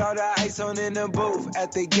here with all the ice on in the booth.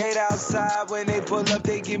 At the gate outside, when they pull up,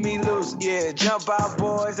 they get me loose. Yeah, jump out,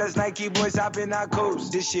 boys. That's Nike boys hopping our coops.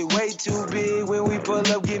 This shit way too big. When we pull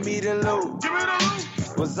up, give me the loot. Give me the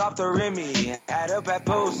loot. Was off the Remy, had up at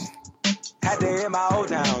post. Had to hit my old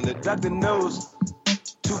town to duck the news.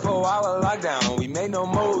 24-hour lockdown, we made no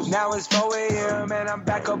moves. Now it's 4 a.m. and I'm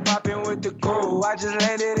back up popping with the crew. I just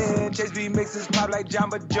landed in, Chase B mixes pop like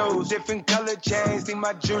Jamba Joe's. Different color chains, think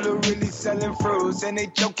my jeweler really selling fruits. And they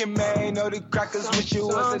joking, man, know the crackers wish it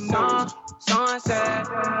was a news. Sunset.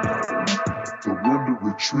 Surrender,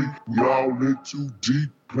 retreat, we all in too deep.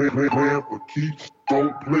 Plan for keeps,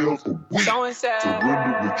 don't play us for weak.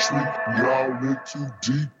 Surrender, retreat, we all in too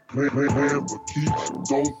deep. Plan, but keep,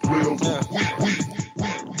 don't play we.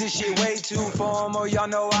 This shit way too formal, y'all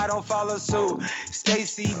know I don't follow suit.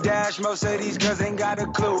 Stacy Dash, most of these girls ain't got a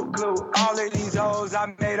clue. All of these hoes I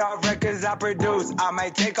made off records I produce. I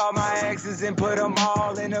might take all my exes and put them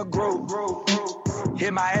all in a group.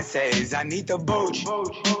 Hit my essays, I need the booch.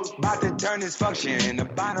 About to turn this function into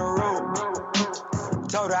Bonnaroo.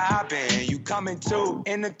 Told her hop in, you coming too.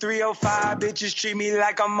 In the 305, bitches treat me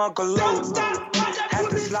like I'm Uncle Luke. Had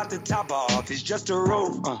to slot the top off, it's just a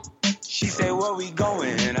roof. She said, where we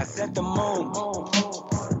going? I said the moon.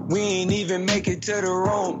 We ain't even make it to the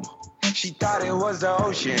room. She thought it was the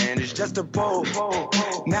ocean, it's just a pool.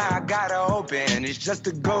 Now I gotta open, it's just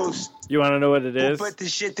a ghost. You want to know what it is? Put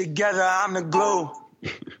this shit together, I'm the glue.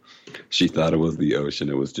 She thought it was the ocean,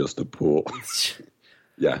 it was just a pool.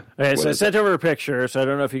 Yeah. Okay, so I sent over a picture, so I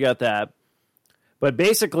don't know if you got that. But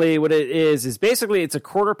basically what it is basically it's a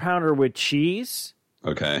quarter pounder with cheese.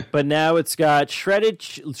 Okay. But now it's got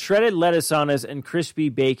shredded lettuce on it and crispy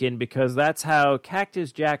bacon because that's how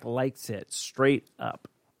Cactus Jack likes it, straight up.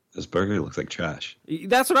 This burger looks like trash.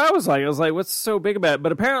 That's what I was like. I was like, what's so big about it?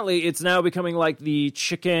 But apparently it's now becoming like the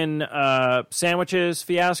chicken sandwiches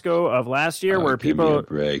fiasco of last year where people... Give me a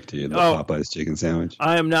break, dude. The Popeyes chicken sandwich.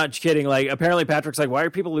 I am not kidding. Like, apparently Patrick's like, why are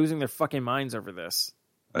people losing their fucking minds over this?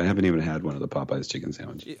 I haven't even had one of the Popeyes chicken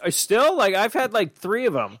sandwiches. Still? Like, I've had like 3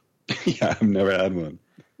 of them. Yeah, I've never had one.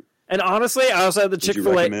 And honestly, I also had the Chick-fil-A.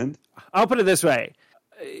 Would you recommend? I'll put it this way.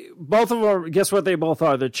 Both of them, guess what they both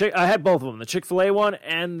are? I had both of them, the Chick-fil-A one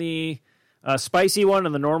and the spicy one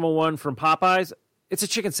and the normal one from Popeyes. It's a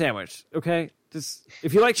chicken sandwich, okay? Just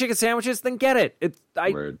if you like chicken sandwiches, then get it.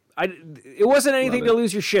 It wasn't anything to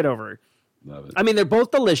lose your shit over. Love it. I mean, they're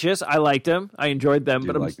both delicious. I liked them. I enjoyed them.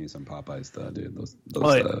 But like me some Popeyes, though, dude. Those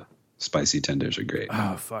spicy tenders are great.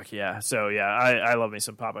 Oh, fuck yeah. So, yeah, I love me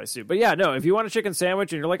some Popeyes, too. But, yeah, no, if you want a chicken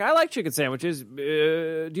sandwich and you're like, I like chicken sandwiches,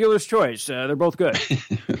 dealer's choice. They're both good.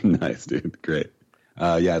 Nice, dude. Great.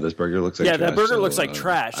 Yeah, this burger looks like trash. Yeah, that burger looks like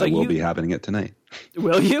trash. I will be having it tonight.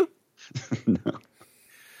 Will you? No.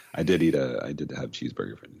 I did have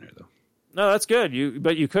cheeseburger for dinner, though. No, that's good.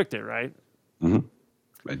 But you cooked it, right? Mm-hmm.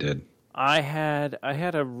 I did. I had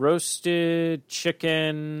a roasted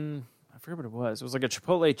chicken... I forget what it was. It was like a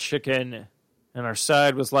Chipotle chicken, and our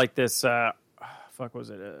side was like this.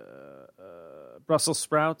 Brussels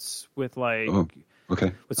sprouts with like. Oh,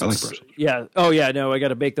 okay. With some, I like Brussels. Yeah. Oh, yeah. No, I got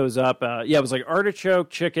to bake those up. Yeah, it was like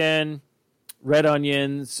artichoke chicken, red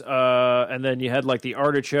onions, and then you had like the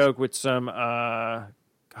artichoke with some.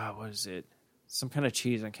 What is it? Some kind of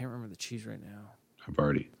cheese. I can't remember the cheese right now.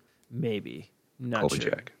 Havarti. Maybe. Not Colby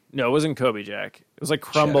sure. Jack. No, it wasn't Kobe Jack. It was like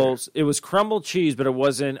crumbles. Cheddar. It was crumbled cheese, but it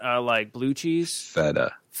wasn't like blue cheese.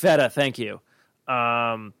 Feta. Thank you.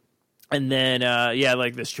 And then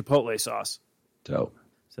like this Chipotle sauce. Dope.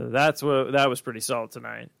 So that was pretty solid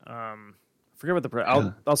tonight. I forget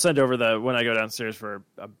what I'll send over when I go downstairs for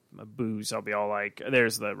a booze. I'll be all like,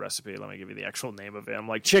 "There's the recipe. Let me give you the actual name of it." I'm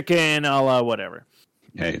like chicken a la whatever.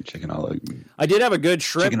 Hey, chicken a la. I did have a good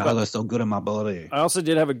shrimp. Chicken a la so good in my belly. I also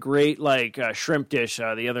did have a great shrimp dish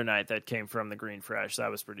the other night that came from the Green Fresh.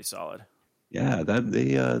 That was pretty solid. Yeah,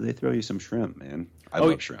 they throw you some shrimp, man. I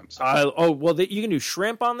love shrimp. So. You can do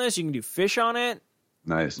shrimp on this. You can do fish on it.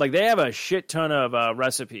 Nice. Like they have a shit ton of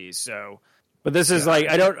recipes. So, but this is like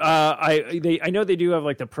I don't. I know they do have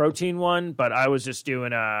like the protein one, but I was just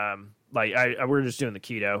doing we're just doing the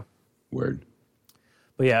keto. Word.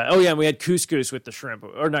 But yeah, and we had couscous with the shrimp,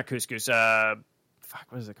 or not couscous.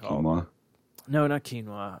 What is it called? Quinoa? No, not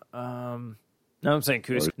quinoa. No, I'm saying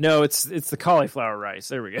couscous. No, it's the cauliflower rice.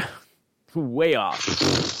 There we go. Way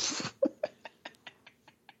off.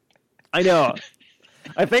 I know.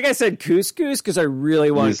 I think I said couscous because I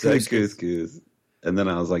really want couscous. You said couscous. And then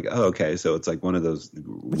I was like, oh, okay, so it's like one of those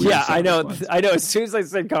weird I know. ones. I know. As soon as I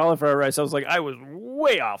said cauliflower rice, I was like, I was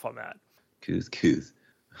way off on that. Couscous.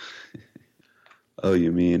 Oh,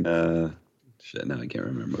 you mean, shit, no, I can't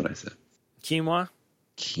remember what I said. Quinoa?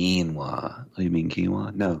 Quinoa. Oh, you mean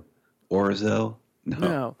quinoa? No. Orzo?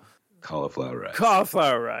 No. Cauliflower rice.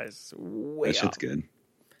 Cauliflower rice. Way that shit's good.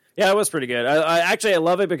 Yeah, it was pretty good. I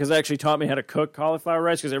love it because it actually taught me how to cook cauliflower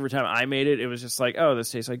rice because every time I made it, it was just like, oh,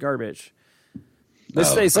 this tastes like garbage.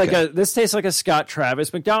 This tastes like a Scott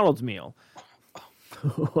Travis McDonald's meal.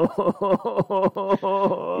 Wow,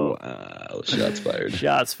 shots fired.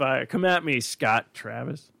 Shots fired. Come at me, Scott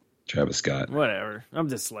Travis. Travis Scott. Whatever. I'm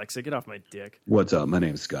dyslexic. Get off my dick. What's up? My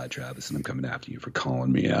name's Scott Travis, and I'm coming after you for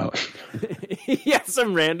calling me out. Yeah,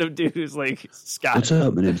 some random dude who's like, Scott. What's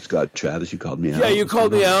up? My name's Scott Travis. You called me out. Yeah, you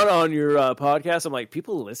called me out on your podcast. I'm like,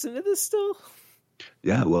 people listen to this still?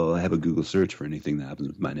 Yeah, well, I have a Google search for anything that happens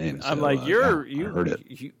with my name. So, I'm like, I heard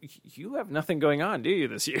it. You have nothing going on, do you,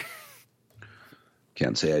 this year?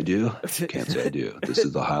 Can't say I do. Can't say I do. This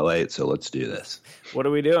is the highlight, so let's do this. What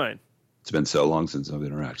are we doing? It's been so long since I've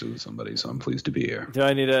interacted with somebody, so I'm pleased to be here. Do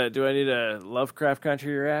I need a Lovecraft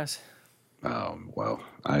Country your ass? Well,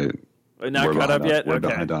 Not caught up yet? We're okay.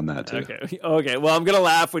 behind on that, too. Okay. Well, I'm going to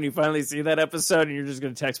laugh when you finally see that episode, and you're just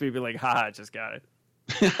going to text me and be like, haha, I just got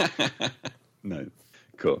it. Nice.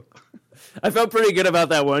 Cool. I felt pretty good about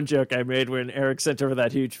that one joke I made when Eric sent over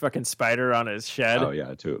that huge fucking spider on his shed. Oh,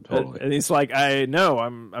 yeah, totally. And he's like,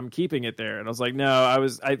 I'm keeping it there. And I was like, no,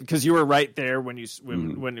 because you were right there when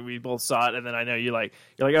we both saw it. And then I know you're like,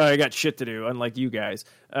 oh, I got shit to do, unlike you guys.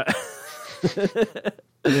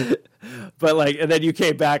 But like, and then you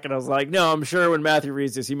came back and I was like, no, I'm sure when Matthew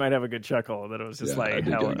reads this, he might have a good chuckle. And then it was just like,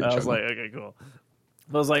 hell, I was like, okay, cool.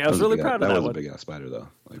 I was like, I was really proud of that one. That was a big ass spider, though.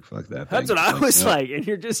 Like, fuck that. That's what I was like. And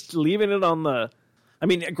you're just leaving it on the. I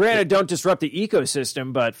mean, granted, don't disrupt the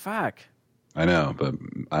ecosystem, but fuck. I know, but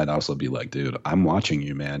I'd also be like, dude, I'm watching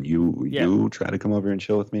you, man. You try to come over and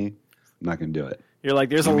chill with me. I'm not gonna do it. You're like,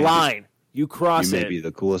 there's a line. You cross it. You may be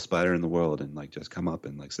the coolest spider in the world, and like just come up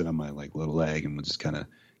and like sit on my like little leg, and we'll just kind of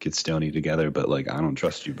get stony together. But like, I don't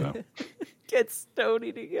trust you, bro. Get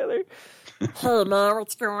stony together. Hey man,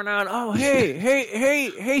 what's going on? Oh,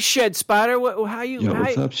 hey, Shed Spider. How you? Yo,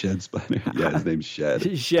 what's up, Shed Spider? Yeah, his name's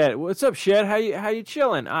Shed. Shed, what's up, Shed? How you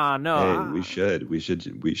chilling? No. Hey, we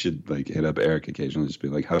should like hit up Eric occasionally. Just be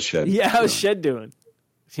like, how's Shed? Yeah, how's Shed doing?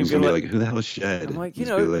 He's gonna be like, who the hell is Shed? I'm like, be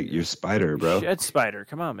like, you're Spider, bro. Shed Spider.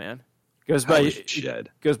 Come on, man. Goes by Shed.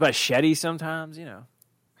 Goes by Sheddy sometimes, you know.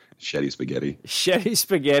 Sheddy Spaghetti. Sheddy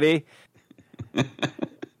Spaghetti.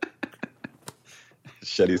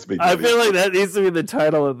 Sheddy Spaghetti. I feel like that needs to be the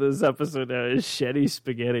title of this episode now. Is Sheddy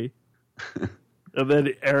Spaghetti. And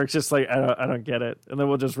then Eric's just like, I don't get it. And then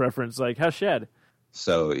we'll just reference like, how's Shed?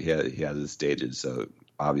 So he has his stages. So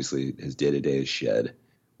obviously his day-to-day is Shed.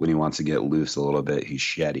 When he wants to get loose a little bit, he's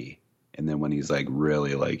Sheddy. And then when he's like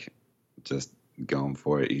really like just going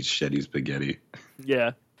for it, he's Sheddy Spaghetti.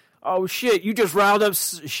 Yeah. Oh shit, you just riled up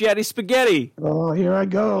Sheddy Spaghetti. Oh, here I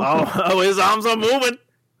go. Oh, his arms are moving.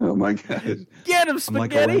 Oh my god. Get him,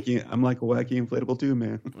 Spaghetti. I'm like a wacky inflatable too,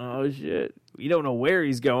 man. Oh shit. You don't know where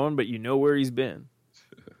he's going, but you know where he's been.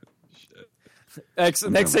 Next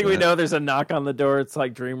thing we know, there's a knock on the door. It's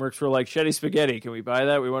like DreamWorks. We're like, Sheddy Spaghetti, can we buy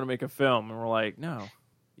that? We want to make a film. And we're like, no,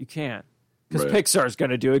 you can't. Because Pixar's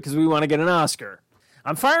going to do it because we want to get an Oscar.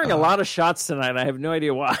 I'm firing a lot of shots tonight. I have no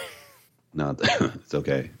idea why. No, it's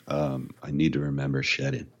okay. I need to remember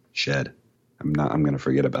Shed. I'm going to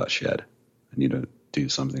forget about Shed. I need to do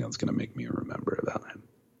something that's going to make me remember about him.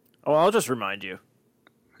 Oh, I'll just remind you.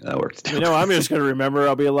 That works too. You know, I'm just going to remember.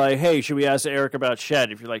 I'll be like, hey, should we ask Eric about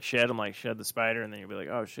Shed? If you're like, Shed, I'm like, Shed the spider. And then you'll be like,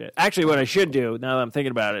 oh, shit. Actually, what I should do, now that I'm thinking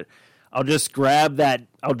about it, I'll just grab that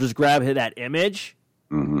image,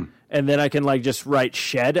 mm-hmm. and then I can, like, just write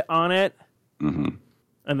Shed on it. Mm-hmm.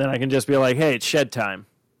 And then I can just be like, hey, it's Shed time.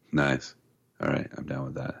 Nice. All right, I'm down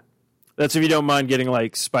with that. That's if you don't mind getting,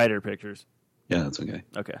 like, spider pictures. Yeah, that's okay.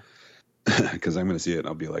 Okay. Because I'm going to see it, and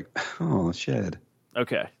I'll be like, oh, Shed.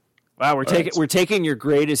 Okay. Wow, we're taking your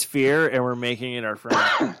greatest fear and we're making it our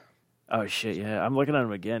friend. Oh shit, yeah. I'm looking at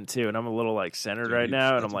him again too, and I'm a little like centered right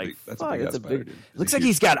now, and I'm like, that's a big. It looks like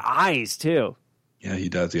he's got eyes too. Yeah, he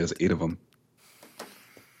does. He has 8 of them.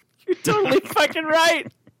 You're totally fucking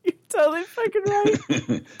right. You're totally fucking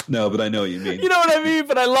right. No, but I know what you mean. You know what I mean?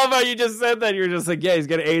 But I love how you just said that. You're just like, yeah, he's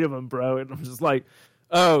got 8 of them, bro. And I'm just like,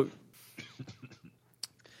 oh.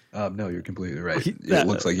 No, you're completely right. It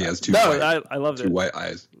looks like he has 2. I love it. 2 white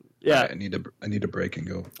eyes. Yeah, right, I need to break and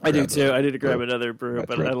go. I do too. I need to grab another brew,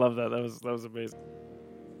 but I love that. That was amazing.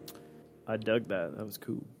 I dug that. That was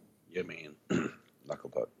cool. Yeah, man.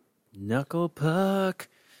 Knuckle puck.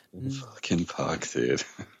 Fucking puck, dude.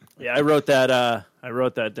 Yeah, I wrote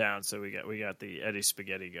that down. So we got the Eddie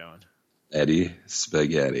Spaghetti going. Eddie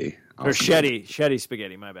Spaghetti. Awesome. Or Sheddy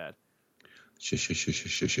Spaghetti. My bad.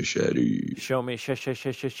 Sheddy. Show me my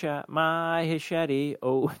Sheddy.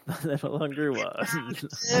 Oh, that no longer was.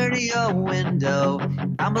 Dirty your window.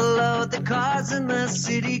 I'm below the cars in the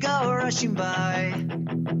city go rushing by.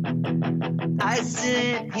 I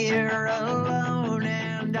sit here alone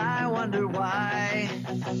and I wonder why.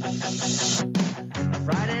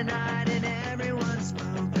 Friday night and everyone's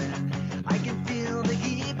moving. I can feel the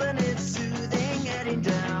heat but it's soothing heading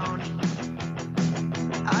down.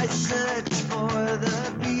 I search for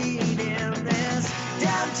the beat in this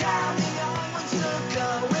downtown. The young ones are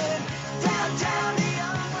going downtown. The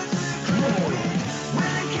young ones are growing.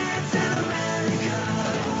 We're the kids in America.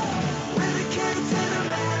 We're the kids in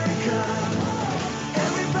America.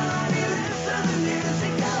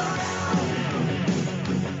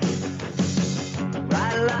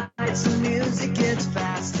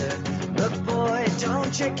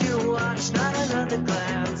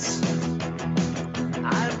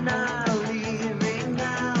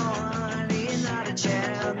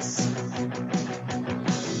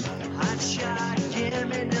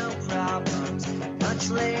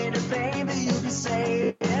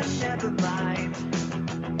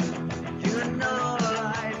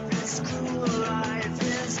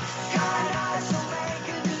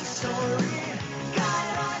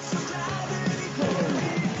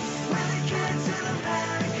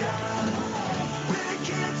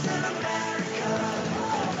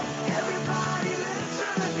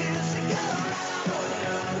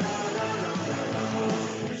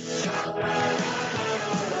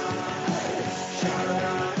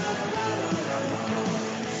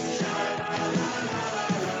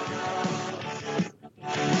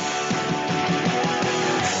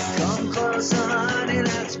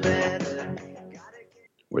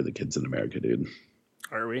 we're the kids in America, dude.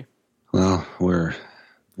 Are we? Well, we're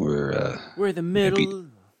the middle.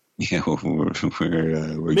 Yeah,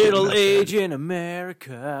 we're middle age in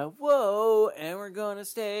America. Whoa, and we're gonna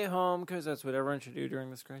stay home because that's what everyone should do during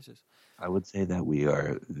this crisis. I would say that we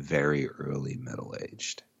are very early middle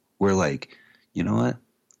aged. We're like, you know what?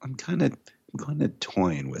 I'm kind of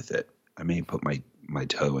toying with it. I may put my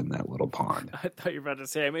toe in that little pond. I thought you were about to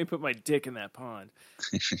say I may put my dick in that pond.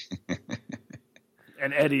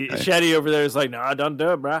 And Shetty over there is like, nah, don't do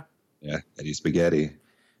it, bruh. Yeah, Eddie Spaghetti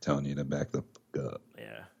telling you to back the fuck up.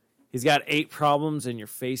 Yeah. He's got 8 problems and your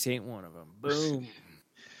face ain't one of them. Boom.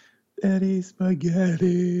 Eddie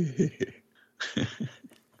Spaghetti.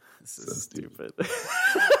 This is stupid.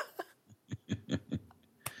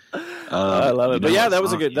 I love it. But yeah, that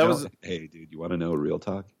was a good. Hey, dude, you want to know real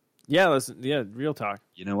talk? Yeah, real talk.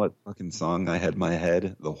 You know what fucking song I had in my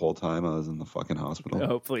head the whole time I was in the fucking hospital?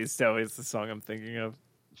 Oh, please tell me it's the song I'm thinking of.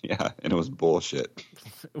 Yeah, and it was bullshit.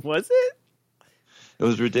 Was it? It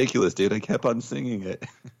was ridiculous, dude. I kept on singing it.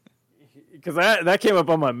 Because that came up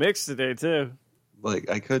on my mix today, too. Like,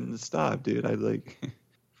 I couldn't stop, dude.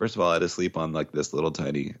 First of all, I had to sleep on, like, this little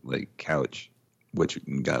tiny, like, couch, which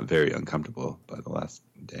got very uncomfortable by the last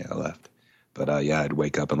day I left. But, yeah, I'd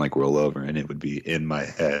wake up and, like, roll over, and it would be in my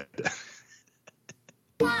head.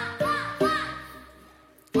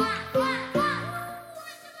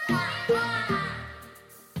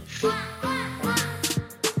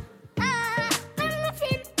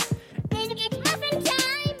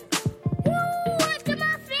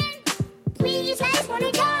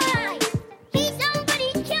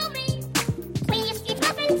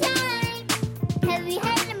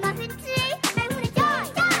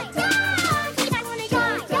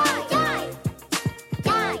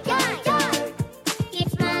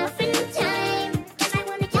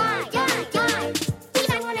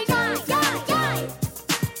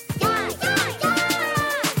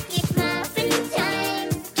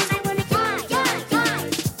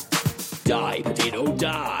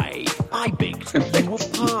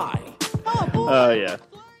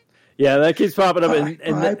 Yeah, that keeps popping up, and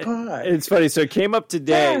it's funny. So it came up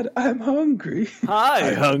today. Dad, I'm hungry.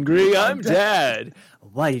 Hi, hungry. I'm Dad.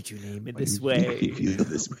 Why did you name it this way? You feel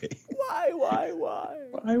this way. Why?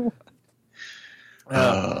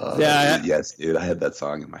 Yes, dude. I had that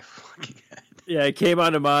song in my fucking head. Yeah, it came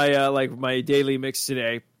onto my my daily mix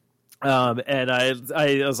today, and I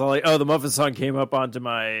was all like, oh, the Muffin song came up onto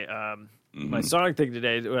my. My song thing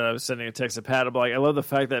today when I was sending a text to Pat, I'm like, I love the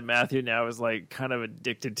fact that Matthew now is like kind of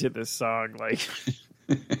addicted to this song. Like,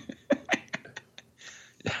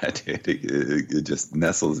 yeah, dude, it just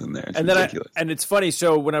nestles in there. It's and ridiculous. And it's funny.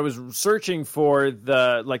 So when I was searching for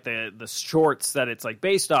the shorts that it's like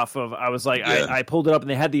based off of, I was like, I pulled it up and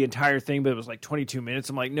they had the entire thing, but it was like 22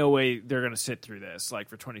 minutes. I'm like, no way they're gonna sit through this like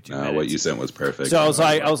for 22 minutes. What you sent was perfect. So I was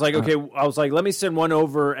like, okay, let me send one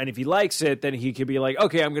over, and if he likes it, then he could be like,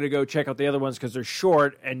 okay, I'm gonna go check out the other ones because they're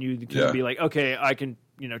short, and you can be like, okay, I can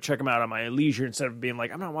check them out on my leisure instead of being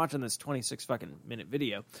like, I'm not watching this 26 fucking minute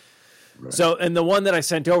video. Right. So, and the one that I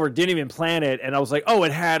sent over didn't even plan it, and I was like, oh,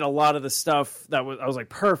 it had a lot of the stuff I was like,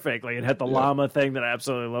 perfect. Like, it had the llama thing that I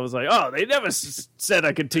absolutely love. I was like, oh, they never said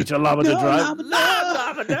I could teach a llama to drive.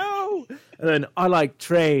 Llama, no. And then I like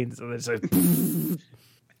trains, and then it's like,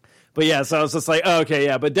 but yeah, so I was just like, oh, okay,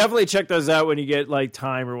 yeah, but definitely check those out when you get like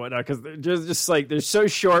time or whatnot, because they're just like, they're so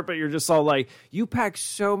short, but you're just all like, you pack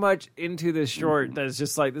so much into this short that it's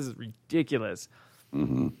just like, this is ridiculous.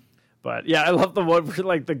 Mm-hmm. But yeah, I love the one where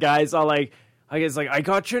like the guys all like, I guess like, I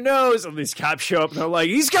got your nose, and these cops show up and they're like,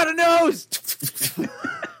 he's got a nose.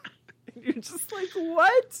 And you're just like,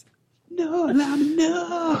 what? No,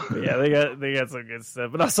 no. Yeah, they got some good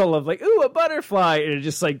stuff. But I also love like, ooh, a butterfly, and it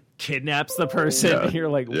just like kidnaps the person, and you're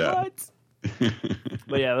like, what?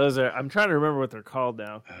 But yeah, those are. I'm trying to remember what they're called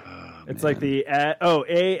now. It's like the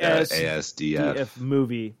ASDF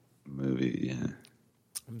movie. Yeah.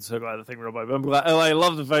 I'm so glad the thing real by. But I'm glad. I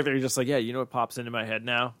love the fact that you're just like, yeah, you know what pops into my head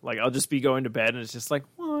now? Like, I'll just be going to bed, and it's just like,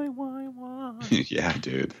 why? Yeah,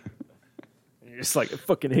 dude. And you're just like, I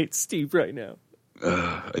fucking hate Steve right now.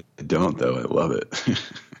 I don't, though. I love it.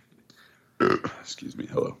 Excuse me.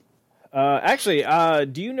 Hello. Actually,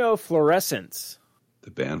 do you know Fluorescence?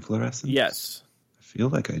 The band Fluorescence? Yes. I feel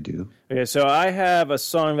like I do. Okay, so I have a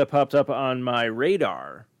song that popped up on my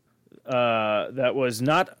radar that was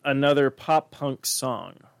not another pop punk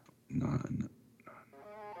song. None.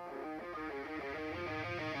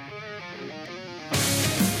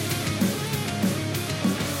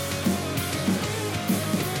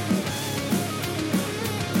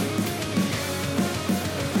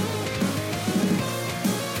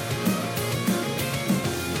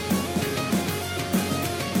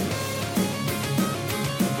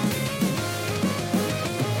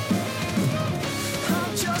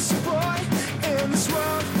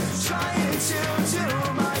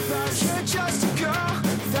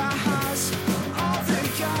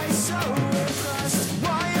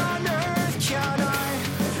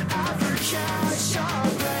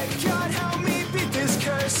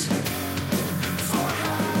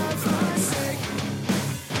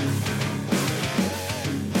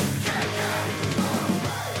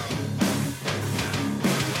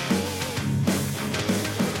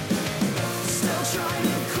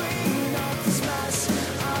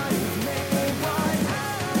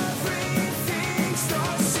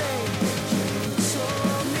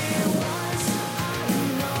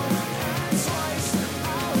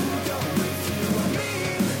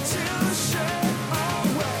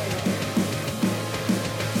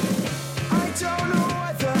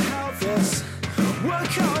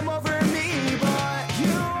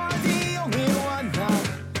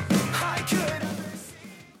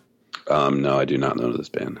 No, I do not know this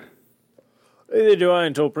band. Neither do I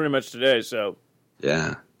until pretty much today. So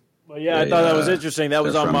Yeah. Well, I thought that was interesting. That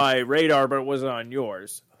was on my radar, but it wasn't on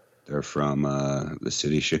yours. They're from the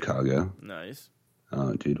city of Chicago. Nice.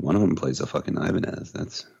 Oh, dude, one of them plays a fucking Ibanez.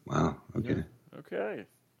 That's wow. Okay. Okay.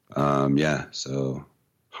 Yeah. So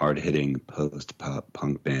hard-hitting post-pop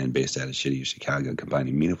punk band based out of city of Chicago,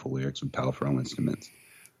 combining meaningful lyrics with powerful instruments.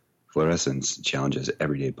 Fluorescence challenges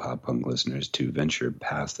everyday pop punk listeners to venture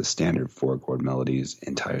past the standard four-chord melodies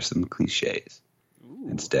and tiresome cliches. Ooh.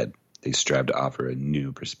 Instead, they strive to offer a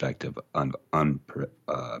new perspective on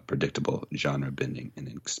unpredictable genre bending and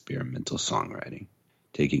experimental songwriting,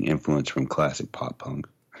 taking influence from classic pop punk,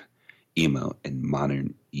 emo, and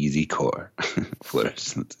modern easy core.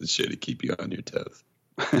 Fluorescence is sure to keep you on your toes.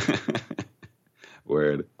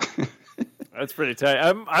 Word. That's pretty tight.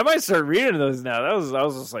 I might start reading those now. I was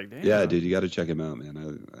just like, damn. Yeah, dude, you got to check him out,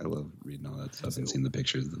 man. I love reading all that stuff and seeing the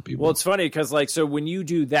pictures of the people. Well, it's funny because, like, so when you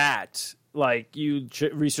do that, like, you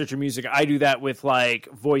research your music, I do that with, like,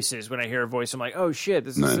 voices. When I hear a voice, I'm like, oh, shit,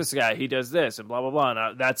 this is this guy. He does this and blah, blah, blah.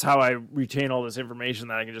 And that's how I retain all this information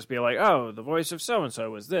that I can just be like, oh, the voice of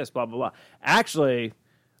so-and-so was this, blah, blah, blah. Actually,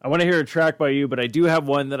 I want to hear a track by you, but I do have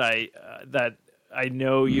one that I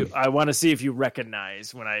know you. I want to see if you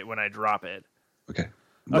recognize when I drop it. Okay.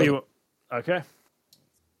 Okay?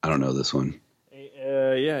 I don't know this one.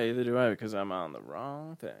 Yeah, either do I, because I'm on the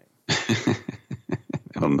wrong thing.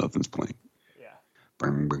 I don't know nothing's playing. Yeah.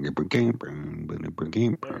 There we go.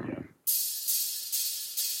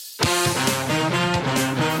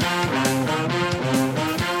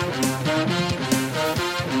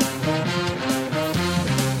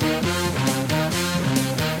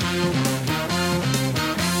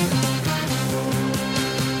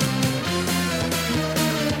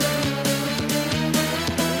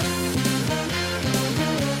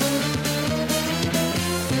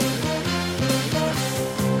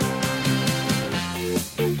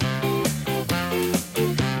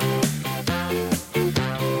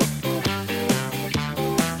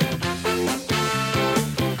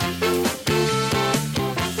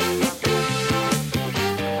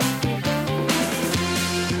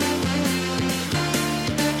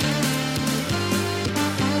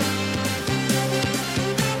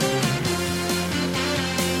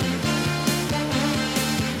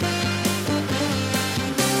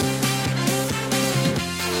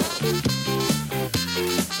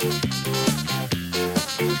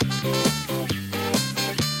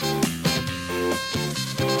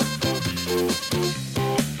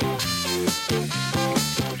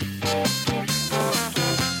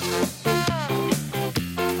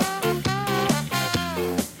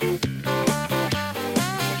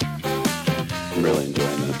 I'm really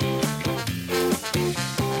enjoying this.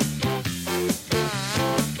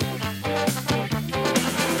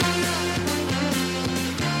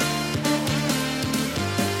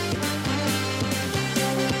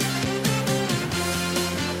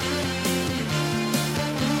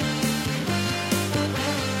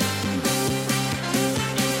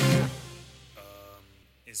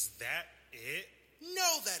 Is that it?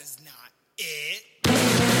 No, that is not it.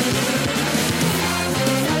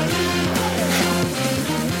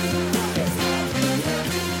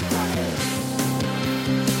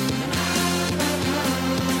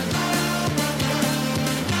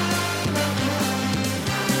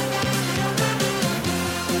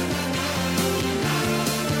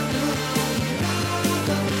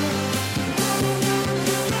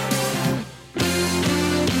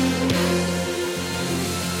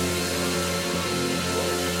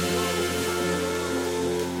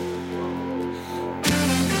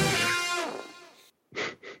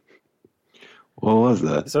 What was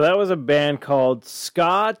that? So that was a band called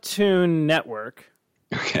Ska Tune Network.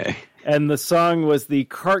 Okay. And the song was the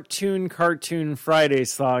Cartoon Friday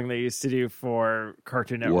song they used to do for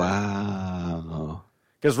Cartoon Network. Wow.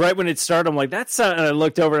 Because right when it started, I'm like, that's... And I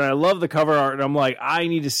looked over and I love the cover art. And I'm like, I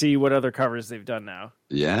need to see what other covers they've done now.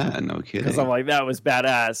 Yeah, no kidding. Because I'm like, that was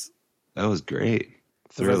badass. That was great.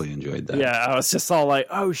 Thoroughly enjoyed that. Yeah, I was just all like,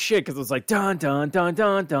 oh shit, because it was like, dun, dun, dun,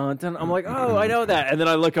 dun, dun, dun. I'm like, oh, I know that. And then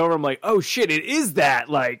I look over, I'm like, oh shit, it is that.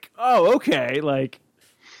 Like, oh, okay. Like...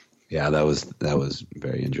 Yeah, that was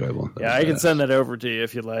very enjoyable. Yeah, I can send that over to you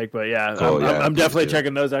if you'd like. But yeah, Oh, I'm definitely do.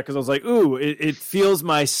 checking those out because I was like, ooh, it feels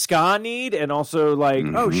my ska need, and also like,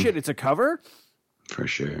 oh shit, it's a cover. For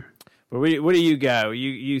sure. But what do you got?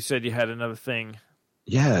 You said you had another thing.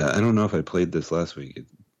 Yeah, I don't know if I played this last week.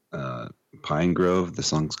 Pine Grove, the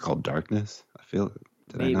song's called Darkness. Did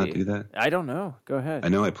I not do that? I don't know. Go ahead. I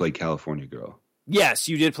know I played California Girl. Yes,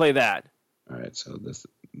 you did play that. All right, so then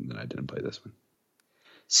I didn't play this one.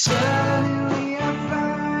 Suddenly I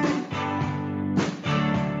find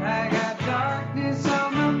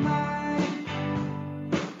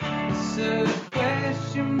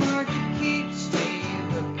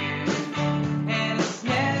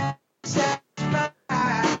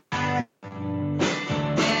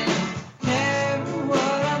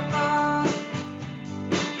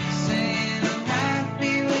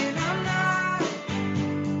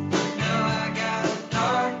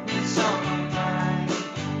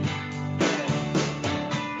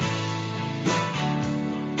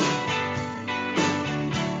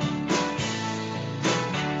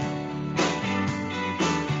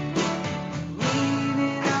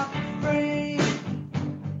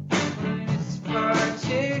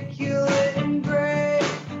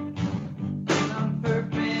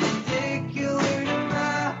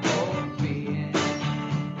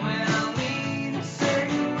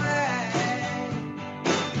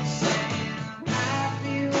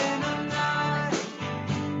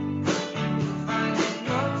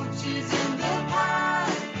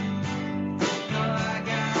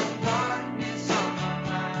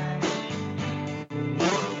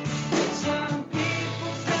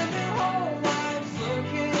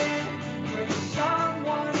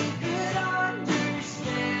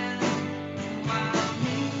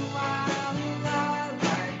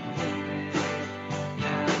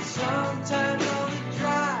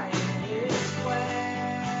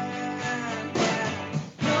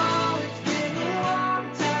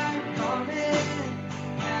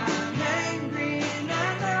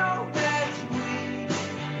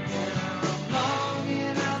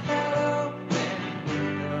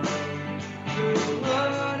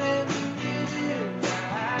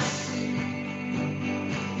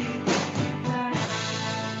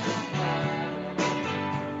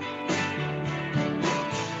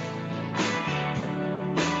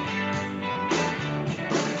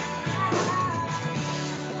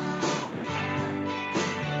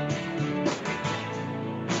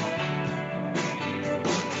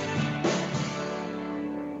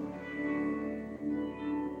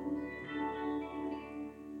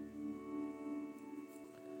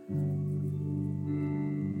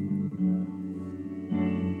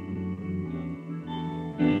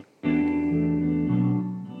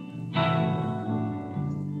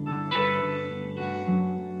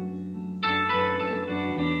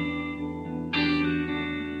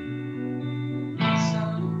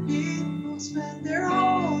Some people spend their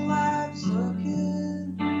whole lives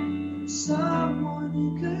looking for someone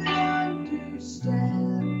who could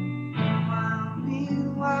understand.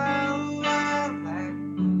 Meanwhile, I lack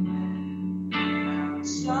the man. Now,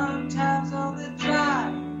 sometimes on the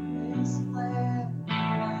drive is land. I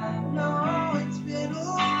know it's been a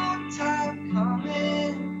long time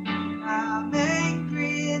coming. I'm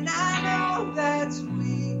angry and I know that's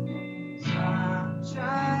weak. So I'm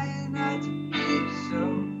trying not to be so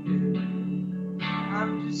good.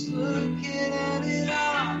 I'm just looking at it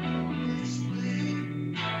honestly.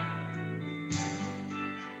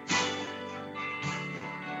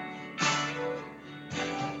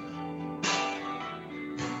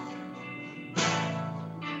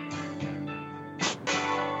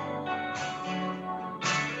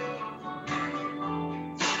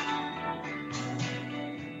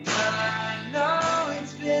 I know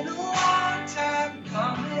it's been a long time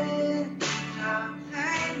coming. I'm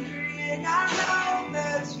angry and I know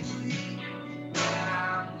that's weak. But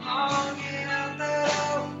I'm longing out that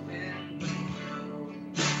open window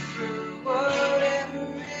through whatever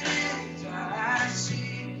it is I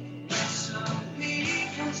see. Some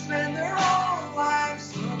people spend their whole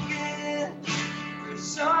lives looking for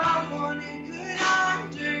someone who could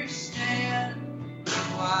understand.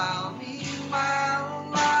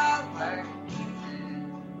 Meanwhile, I lack the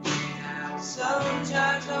man. Now,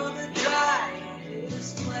 sometimes on the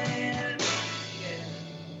driest land, yeah.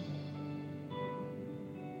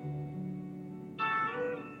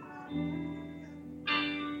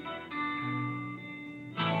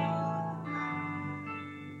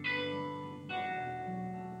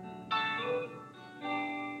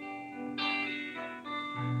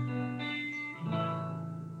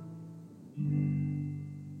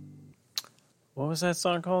 What was that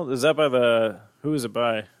song called? Is that by the? Who is it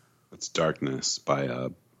by? It's Darkness by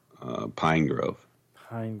Pine Grove.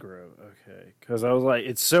 Pine Grove. Okay, because I was like,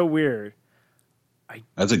 it's so weird.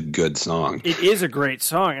 That's a good song. It is a great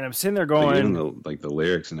song, and I'm sitting there going, Even the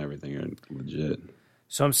lyrics and everything are legit.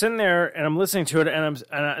 So I'm sitting there and I'm listening to it, and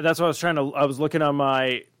that's what I was trying to. I was looking on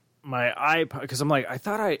my iPod because I'm like, I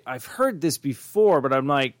thought I've heard this before, but I'm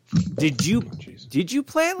like, did you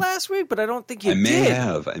play it last week? But I don't think you did.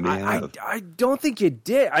 I may have. I don't think you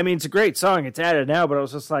did. I mean, it's a great song. It's added now, but I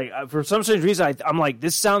was just like, for some strange reason, I'm like,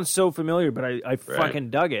 this sounds so familiar, but I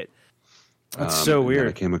fucking dug it. That's so weird.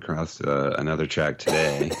 I came across another track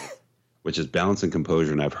today, which is Balance and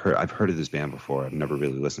Composure, and I've heard of this band before. I've never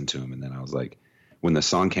really listened to them, and then I was like, when the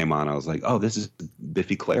song came on, I was like, oh, this is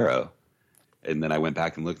Biffy Clyro. And then I went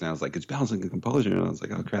back and looked, and I was like, it's Balance and Composure, and I was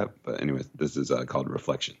like, oh crap. But anyways, this is called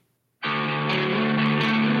Reflection.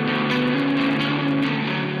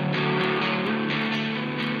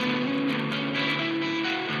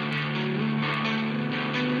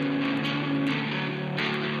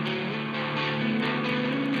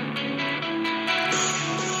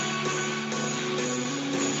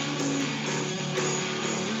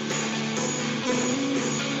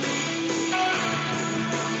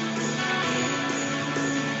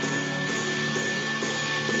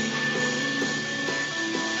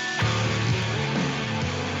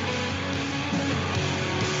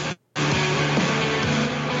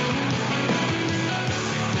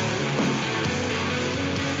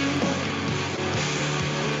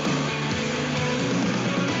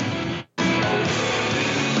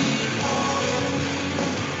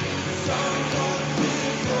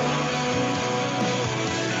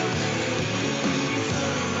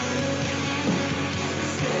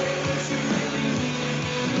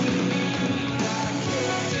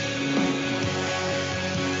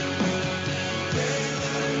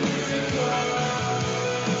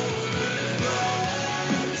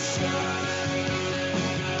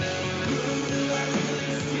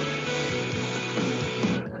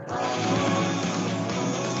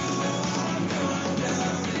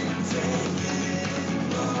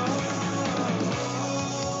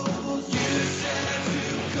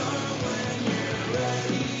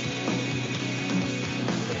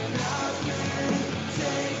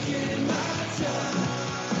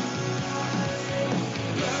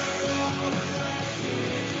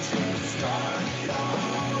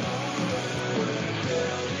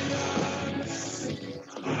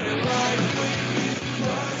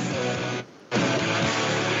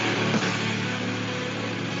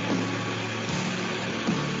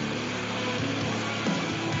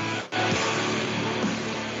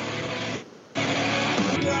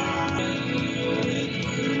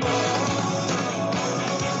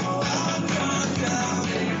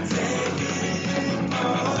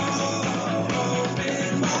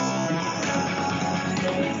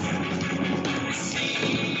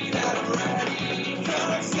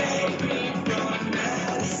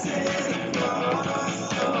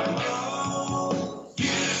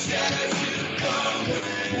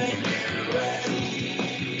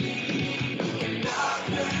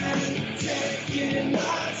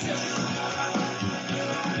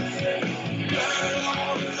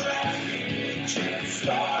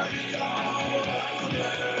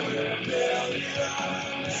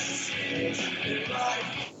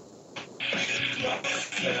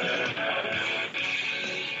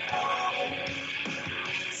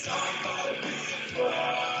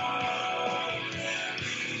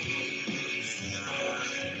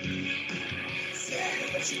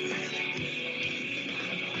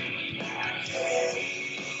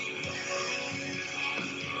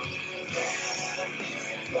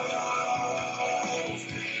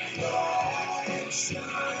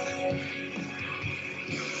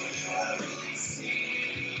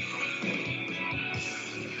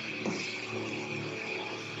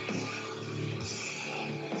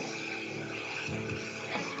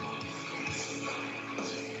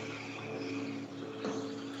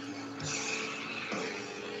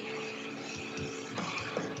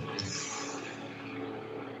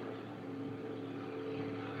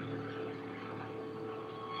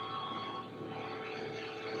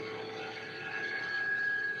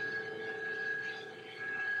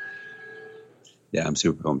 Yeah, I'm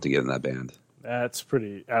super pumped to get in that band. That's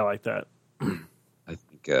pretty. I like that. I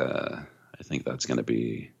think that's gonna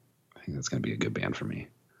be a good band for me.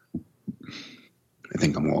 I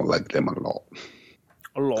think I'm gonna like them a lot.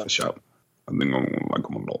 A lot. For sure. I think I'm gonna like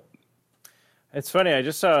them a lot. It's funny. I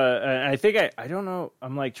just saw. I think I don't know.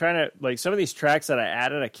 I'm like trying to like some of these tracks that I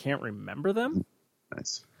added. I can't remember them.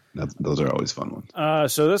 Nice. Those are always fun ones.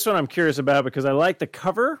 So this one I'm curious about because I like the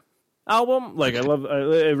cover album. Like I love.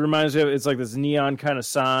 It reminds me of it's like this neon kind of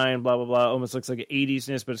sign. Blah blah blah. Almost looks like an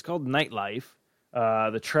 80s-ness, but it's called Nightlife.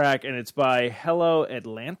 The track, and it's by Hello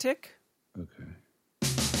Atlantic. Okay.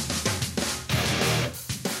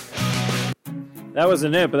 That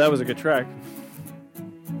wasn't it, but that was a good track.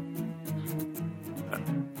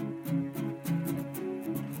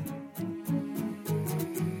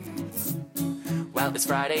 Well, it's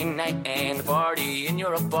Friday night and the party in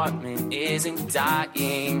your apartment isn't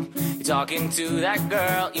dying. You're talking to that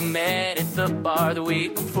girl you met at the bar the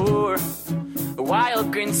week before. A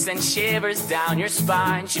wild grin sends shivers down your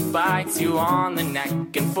spine. She bites you on the neck,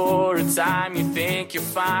 and for a time you think you're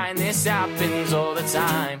fine. This happens all the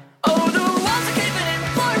time. Oh, the walls are caving in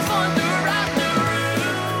for fun throughout the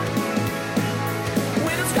room.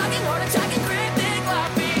 With a stalking heart attacking, cryptic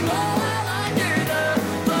laughing all under the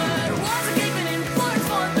blood. Walls are caving in for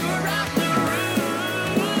fun throughout the room.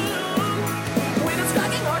 With a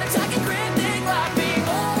stalking heart attacking, cryptic laughing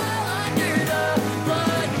all under the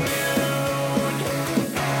blood moon.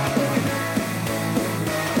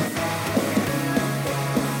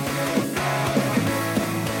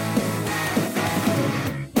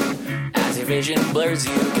 As your vision blurs,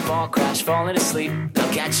 you can crash, falling asleep.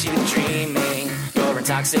 They'll catch you dreaming. Your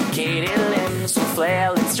intoxicated limbs will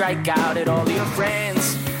flail and strike out at all your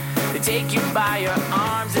friends. They take you by your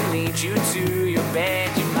arms and lead you to your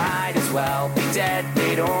bed. You might as well be dead.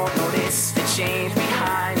 They don't notice the change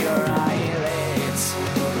behind your eyelids.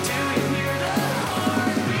 Do you hear the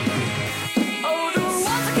heartbeat? Oh, the walls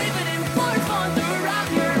are caving in for fun throughout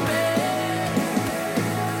your bed.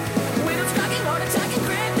 With a stalking heart attacking,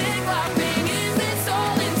 cryptic laughing, is this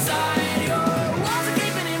all inside? Your walls are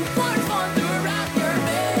caving in for fun throughout your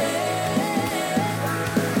bed.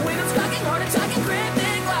 With a stalking heart attacking,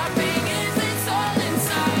 cryptic laughing, is this all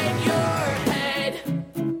inside your head?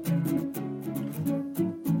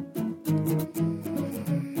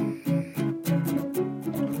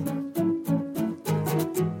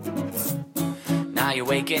 Now you're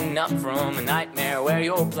waking up from a nightmare where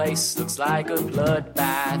your place looks like a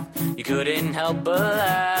bloodbath. You couldn't help but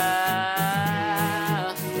laugh.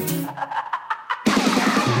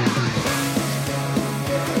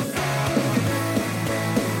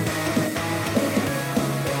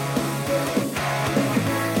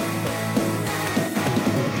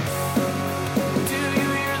 Do you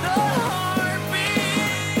hear the heartbeats?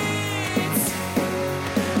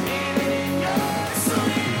 Even in your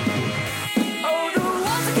sleep. Oh, the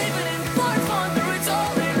walls are caving in for fun through it's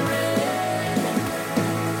all in red.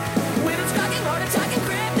 With a stalking heart attacking,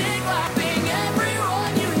 cryptic laughing,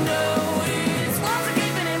 everyone you know is walls are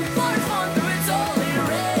caving in for fun through it's all in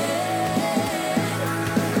red.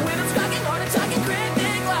 With a stalking heart attacking,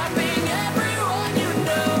 cryptic laughing, everyone you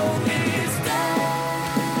know is dead.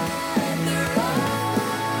 They're all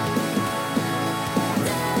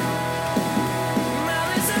dead.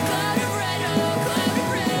 Malice a cloud of red, oh, cloud of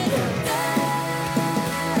red. Dead.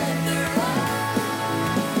 They're all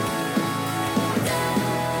dead.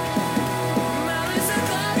 Malice a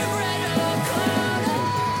cloud of red, oh, cloud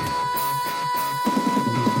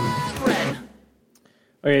of red.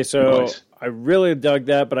 Okay, so Nice. I really dug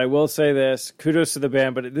that, but I will say this: kudos to the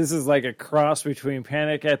band. But this is like a cross between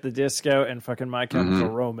Panic at the Disco and fucking My Chemical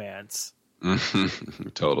Romance.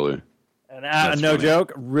 Totally. And no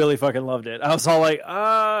joke, really fucking loved it. I was all like,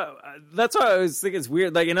 that's why I was thinking it's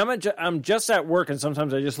weird. Like, and I'm just at work, and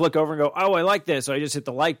sometimes I just look over and go, oh, I like this. So I just hit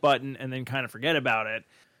the like button and then kind of forget about it.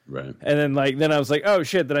 Right. And then I was like, oh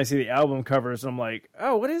shit. Then I see the album covers, and I'm like,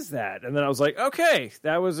 oh, what is that? And then I was like, okay,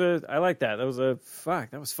 I like that.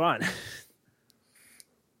 That was fun.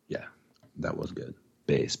 Yeah, that was good.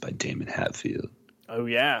 Bass by Damon Hatfield. Oh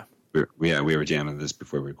yeah. We were jamming this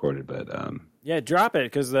before we recorded, but yeah, drop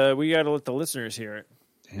it because we got to let the listeners hear it.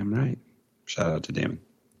 damn right. Shout out to Damon.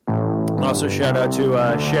 Also, shout out to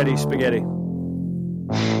Shetty Spaghetti.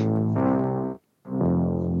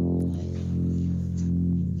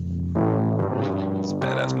 It's a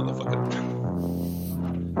badass motherfucker.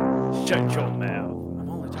 Shut your mouth. I'm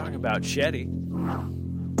only talking about Shetty.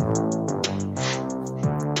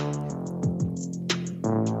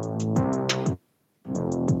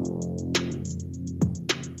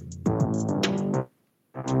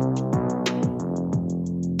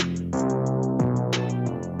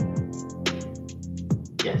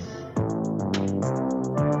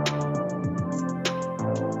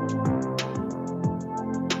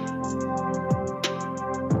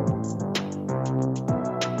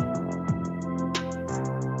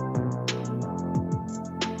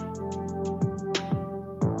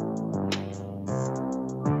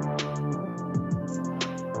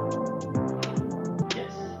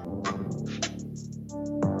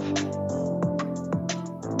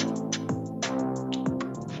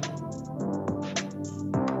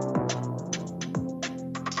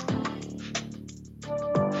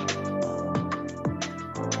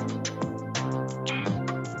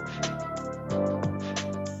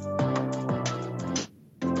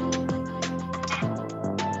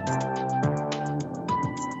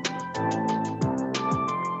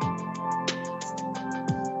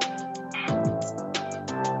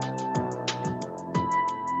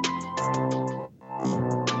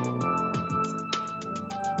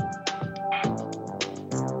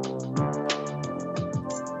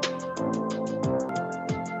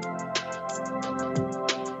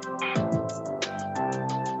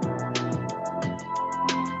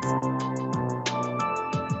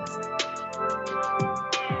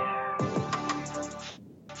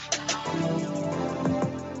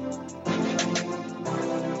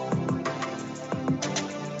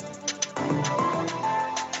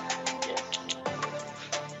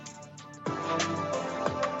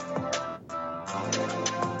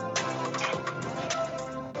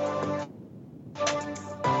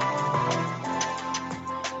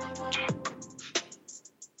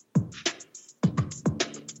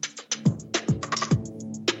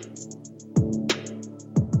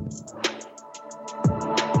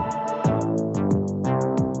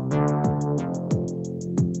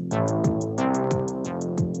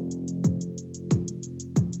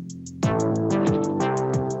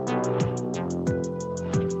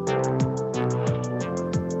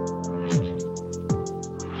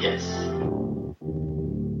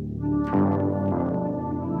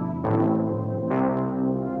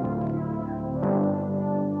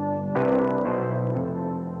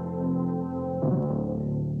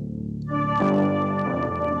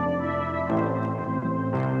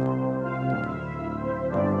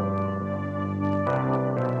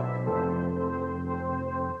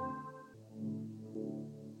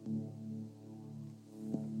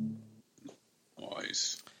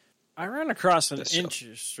 I ran across an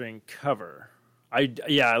interesting cover. I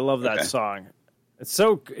love that song. It's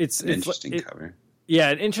an interesting cover. Yeah,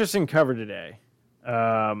 an interesting cover today.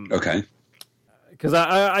 Okay. Because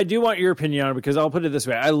I do want your opinion on it, because I'll put it this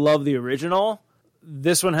way. I love the original.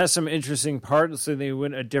 This one has some interesting parts, so they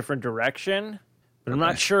went a different direction. But I'm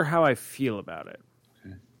not sure how I feel about it.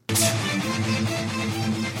 Okay. It's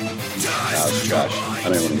trash. I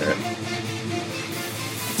don't even want to hear it.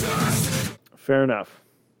 Fair enough.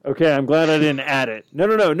 Okay, I'm glad I didn't add it.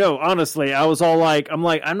 No. Honestly, I was all like, I'm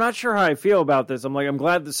not sure how I feel about this. I'm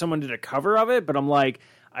glad that someone did a cover of it, but I'm like,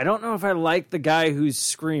 I don't know if I like the guy who's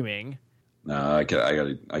screaming. No, I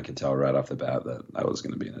could tell right off the bat that I was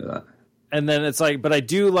going to be into that. And then it's like, but I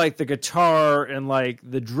do like the guitar and like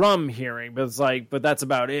the drum hearing, but it's like, but that's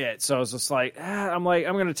about it. So I was just like, I'm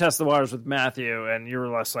going to test the waters with Matthew, and you were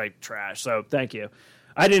less like trash. So thank you.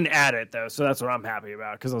 I didn't add it though, so that's what I'm happy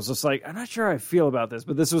about, because I was just like, I'm not sure how I feel about this,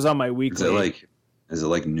 but this was on my weekly. Is it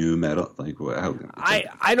like new metal? Like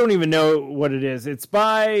I don't even know what it is. It's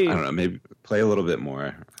by, I don't know. Maybe play a little bit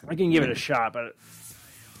more. I can give it a shot, but.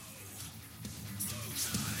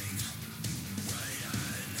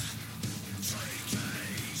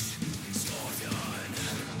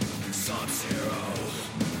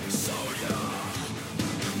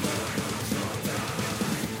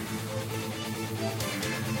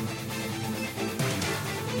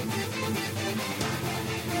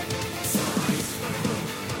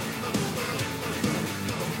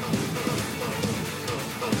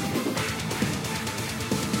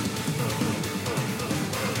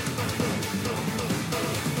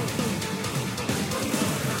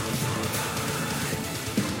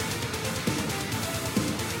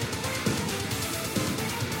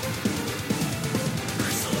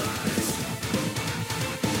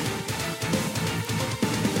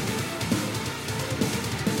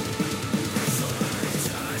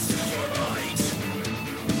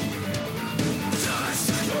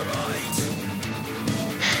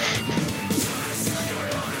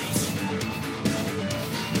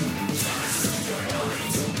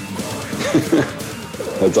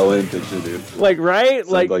 That's all I can picture, dude. Like, right?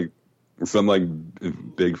 Some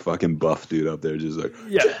big fucking buff dude up there, just like,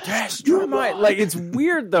 yeah, Dynamite. Like, it's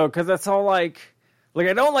weird though, because that's all like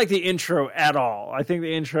I don't like the intro at all. I think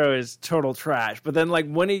the intro is total trash. But then like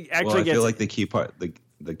when he actually I feel like the key part,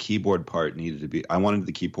 the keyboard part needed to be. I wanted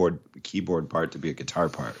the keyboard part to be a guitar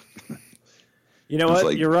part. You know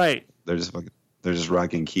what? You're right. They're just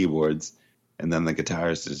rocking keyboards, and then the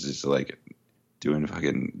guitarist is just like doing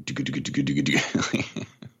fucking.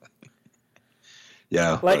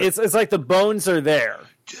 Yeah, like it's like the bones are there.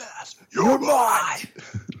 Yes, you're mine.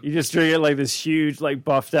 You just get like this huge, like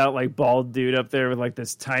buffed out, like bald dude up there with like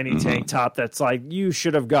this tiny tank top. That's like you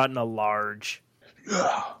should have gotten a large.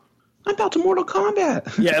 Yeah, I'm about to Mortal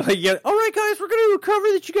Kombat. Yeah, like all right, guys, we're gonna do a cover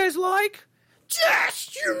that you guys like.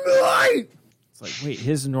 Yes, you're mine. It's like, wait,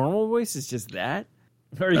 his normal voice is just that,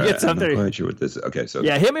 or you get something. I'm not quite sure what this is. Okay, so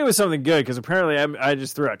yeah, hit me with something good because apparently I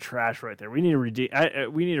just threw out trash right there. We need we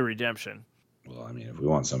need a redemption. Well, I mean, if we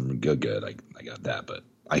want something good, I got that. But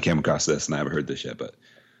I came across this, and I haven't heard this yet. But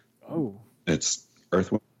it's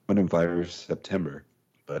Earth, Wind, and Fire September.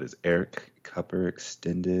 But it's Eric Kupper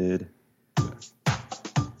extended.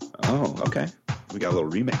 Oh, okay. We got a little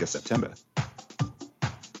remake of September.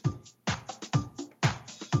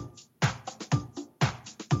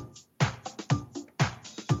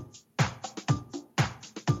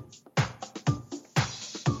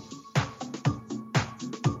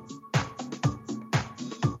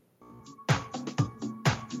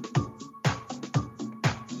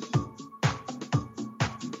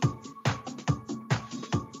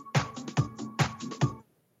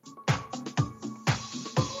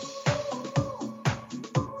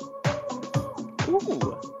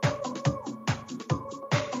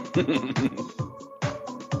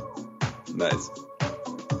 Nice.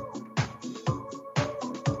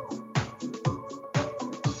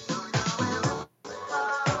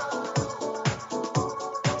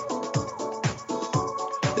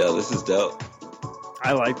 Yeah, this is dope.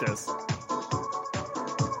 I like this.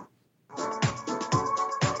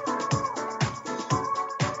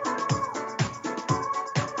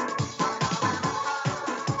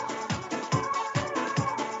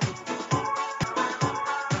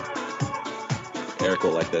 Eric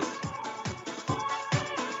will like this.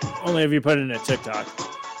 Only if you put it in a TikTok.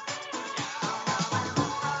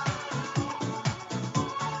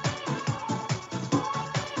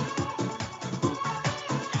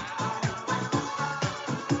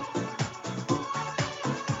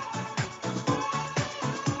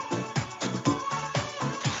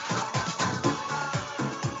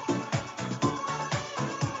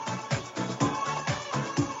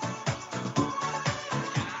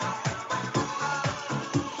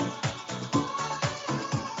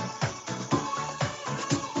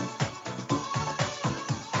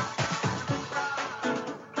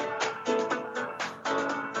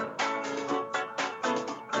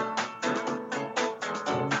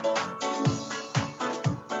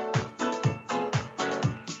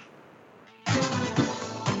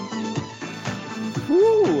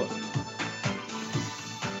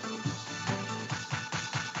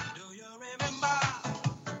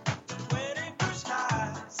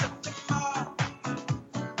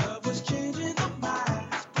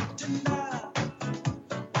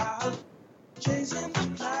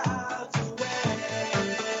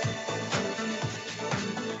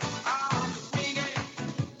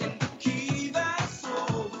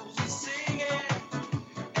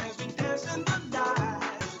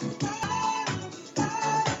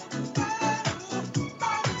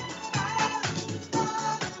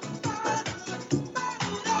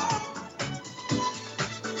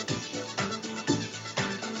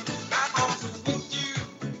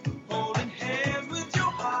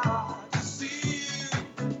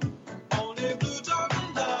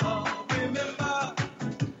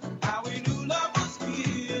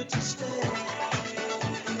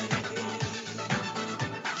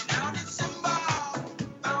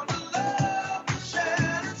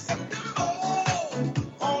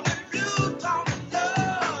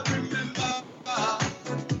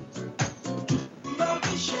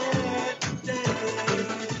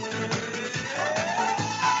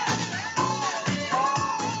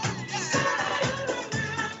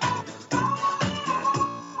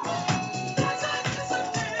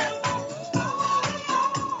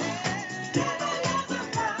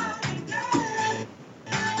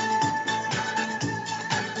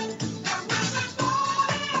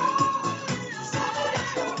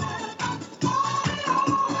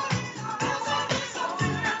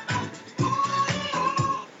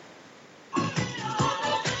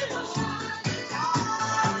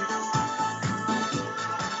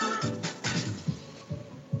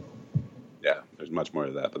 much more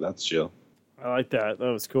to that, but that's chill. I like that.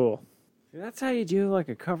 That was cool. That's how you do like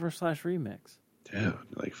a cover / remix. Dude,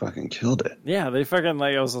 like fucking killed it. Yeah, they fucking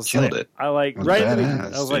like. I was just Killed like, it. I like It was right. At the badass,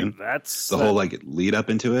 beginning, I was dude. like, that's The whole like lead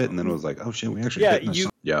up into it, and then it was like, oh shit, we actually hit this.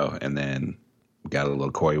 Yo, and then we got a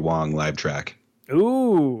little Corey Wong live track.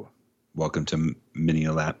 Ooh, Welcome to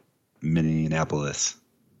Minneapolis.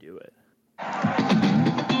 do it.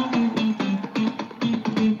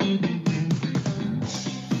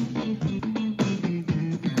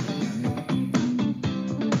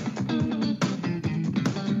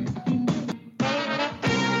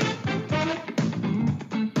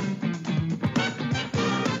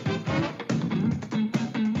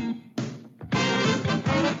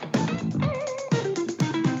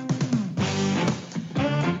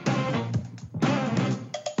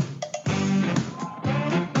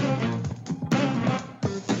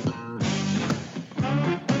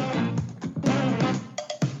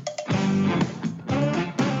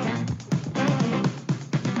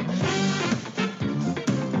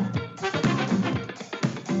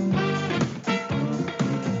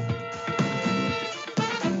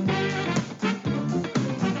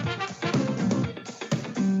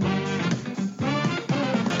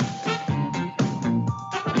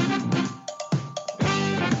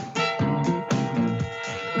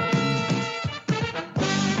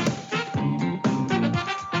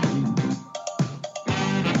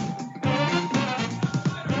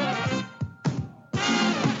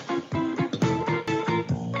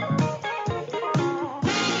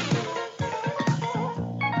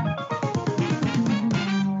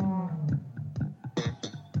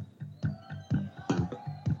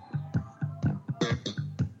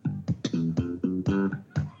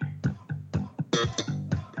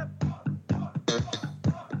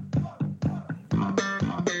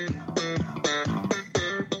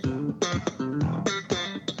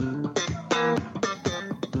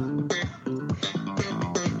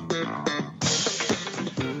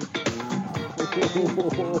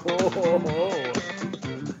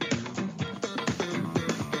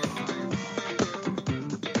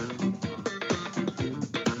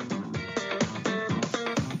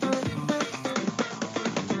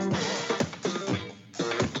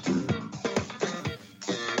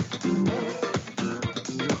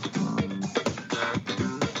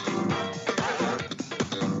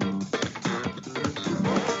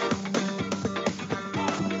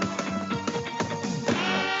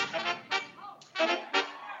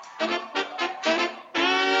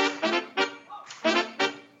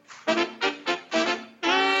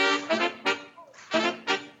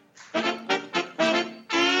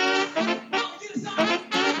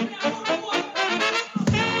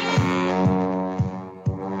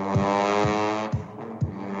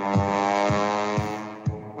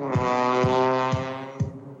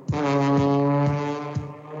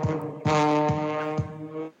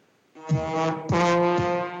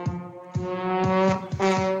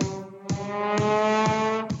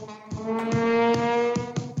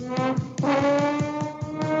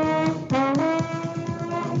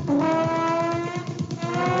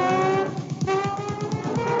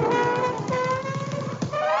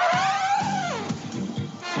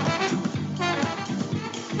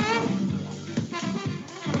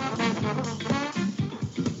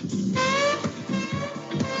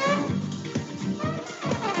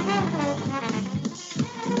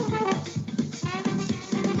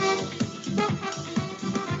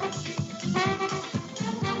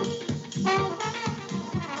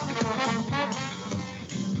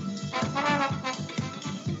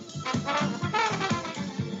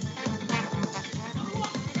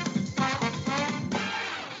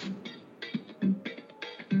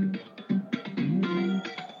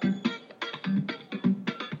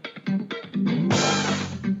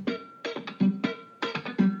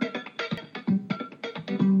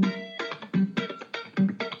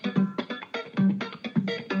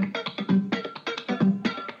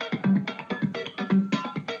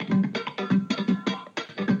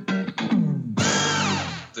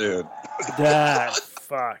 Dude. That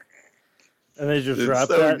fuck. And they just It's dropped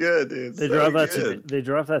so that. good, dude. They So dropped that. good. They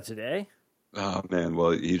dropped that today. Oh man,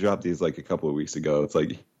 well he dropped these like a couple of weeks ago. It's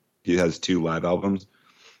like he has 2 live albums.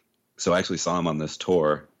 So I actually saw him on this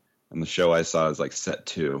tour, and the show I saw is like set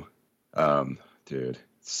 2. Dude,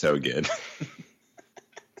 so good.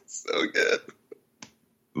 So good.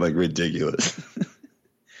 Like ridiculous.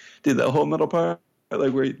 Dude, that whole middle part,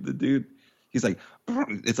 like where the dude, he's like,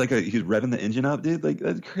 it's like he's revving the engine up, dude. Like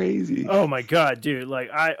that's crazy. Oh my god, dude!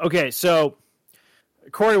 So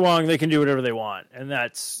Corey Wong, they can do whatever they want, and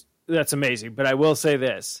that's amazing. But I will say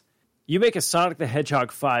this: you make a Sonic the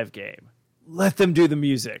Hedgehog 5 game, let them do the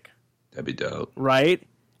music. That'd be dope. Right?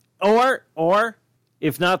 Or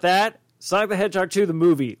if not that, Sonic the Hedgehog 2, the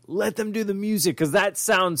movie. Let them do the music, because that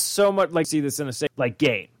sounds so much like, see this in a like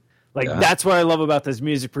game. Like, that's what I love about this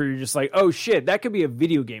music, where you're just like, oh shit, that could be a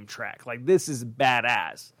video game track. Like, this is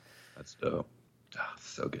badass. That's dope. Oh,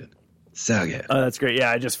 so good. So good. Oh, that's great.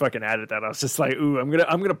 Yeah, I just fucking added that. I was just like, ooh, I'm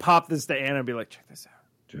gonna pop this to Anna and be like, check this out.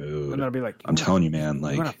 Dude. And I'll be like, I'm telling you, man,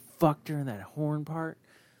 like, I'm gonna fuck during that horn part.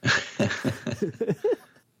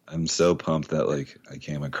 I'm so pumped that like I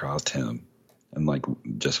came across him and like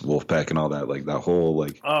just Wolfpack and all that, like that whole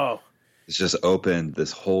like it's just opened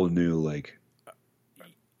this whole new like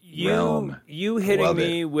realm. You hitting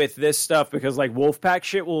me with this stuff, because like Wolfpack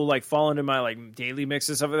shit will like fall into my like daily mix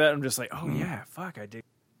and stuff like that. I'm just like, oh yeah, fuck, I dig.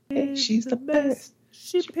 Hey, she's the best.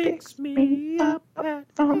 She picks me up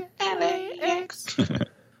from LAX.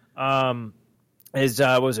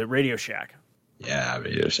 Was it Radio Shack? Yeah,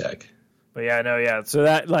 Radio Shack. But yeah, no, yeah. So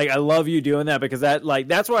that, like, I love you doing that, because that, like,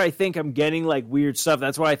 that's why I think I'm getting like weird stuff.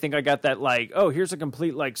 That's why I think I got that, like, oh, here's a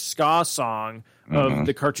complete like ska song of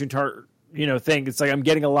the Cartoon Tart, thing. It's like I'm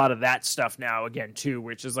getting a lot of that stuff now again too,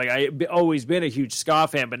 which is like I've always been a huge ska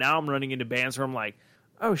fan, but now I'm running into bands where I'm like,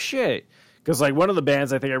 oh shit. Because like one of the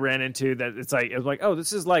bands I think I ran into that it was like, oh,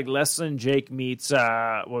 this is like Less Than Jake meets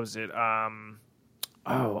what was it?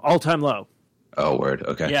 All Time Low. Oh, word.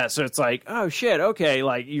 Okay. Yeah, so it's like, oh shit, okay,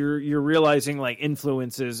 like you're realizing like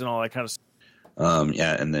influences and all that kind of stuff.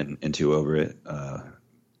 Yeah, and then Into Over It.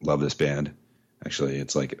 Love this band. Actually,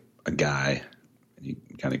 it's like a guy. He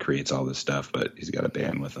kind of creates all this stuff, but he's got a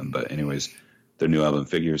band with him. But anyways, their new album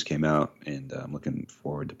Figures came out, and I'm looking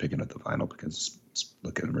forward to picking up the vinyl because it's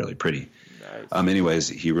looking really pretty. Nice. Anyways,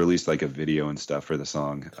 he released like a video and stuff for the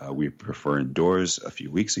song We Prefer Indoors a few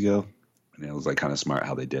weeks ago, and it was like kind of smart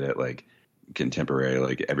how they did it, like contemporary,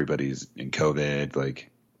 like everybody's in COVID,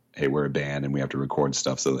 like, hey, we're a band and we have to record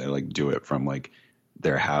stuff, so they like do it from like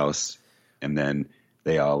their house, and then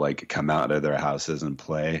they all like come out of their houses and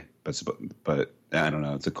play. But I don't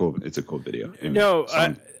know. It's a cool video. Anyway, no,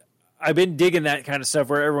 I've been digging that kind of stuff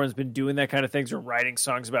where everyone's been doing that kind of things or writing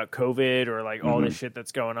songs about COVID or like all this shit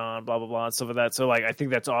that's going on, blah, blah, blah, and stuff like that. So like, I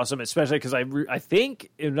think that's awesome, especially because I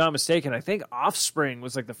think, if I'm not mistaken, I think Offspring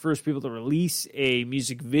was like the first people to release a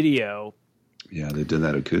music video. Yeah, they did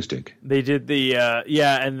that acoustic. They did the,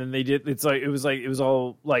 and then they did, it's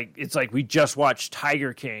like we just watched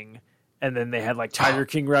Tiger King. And then they had like Tiger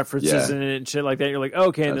King references in it and shit like that. You're like,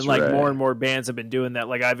 okay. And then like more and more bands have been doing that.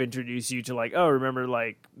 Like I've introduced you to like, oh, remember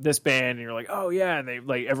like this band? And you're like, oh yeah. And they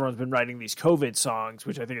like, everyone's been writing these COVID songs,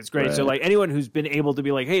 which I think is great. Right. So like anyone who's been able to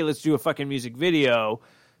be like, hey, let's do a fucking music video.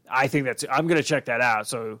 I think I'm going to check that out.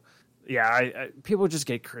 So yeah, people just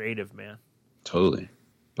get creative, man. Totally.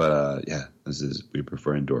 But yeah, this is We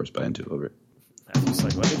Prefer Indoors by Into Over It. I'm just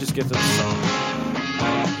like, let me just get to the song.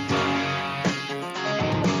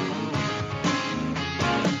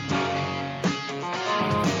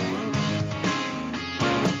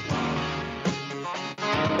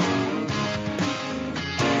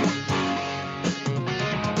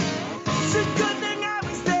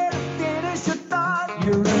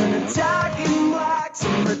 You're an attacking blacks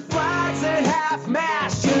and red flags at half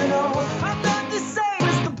mast, you know. I'm not the same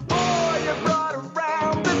as the boy you brought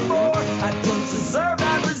around before. I don't deserve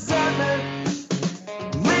that resentment.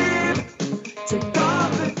 Leave, take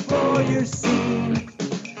off before you're seen.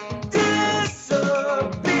 Disappear,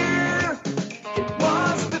 get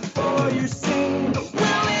lost before you're seen.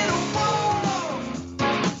 We're little wolves.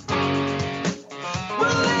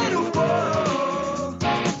 We're little wolves.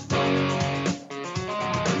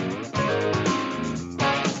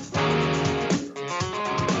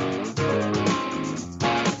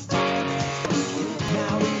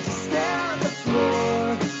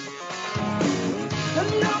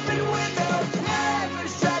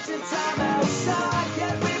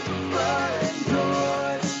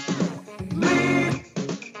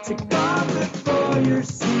 You're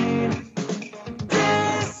seen.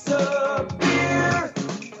 Disappear,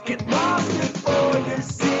 get lost before you're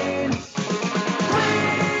seen.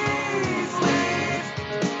 Please leave,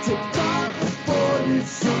 take off before you're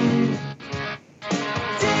seen.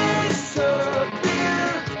 Disappear,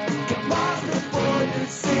 get lost before you're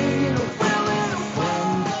seen. We're little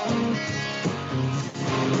wolves.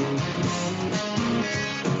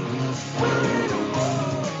 We're little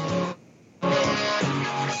wolves.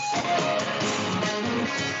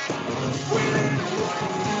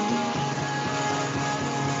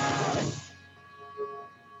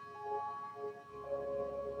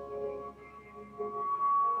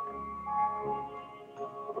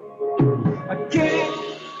 A king,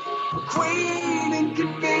 queen,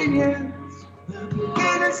 inconvenience.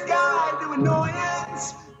 Inner sky to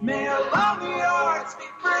annoyance. May our lonely hearts be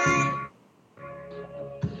free.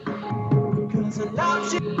 Cause an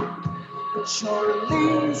option, short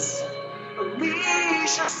leash, a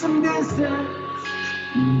leash or some distance.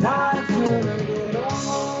 And I've heard it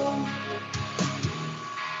all.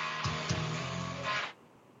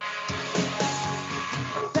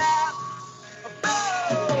 That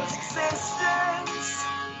oppose existence.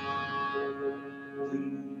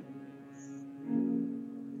 Please,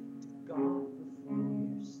 God before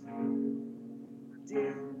you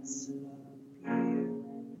disappear.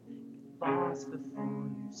 Lost before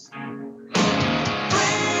you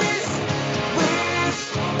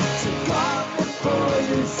please, to God before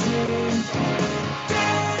you sin.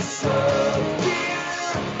 Disappear.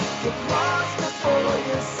 Get lost before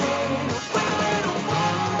you sin. We're the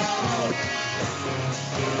world.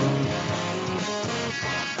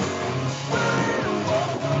 We're the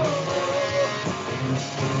world.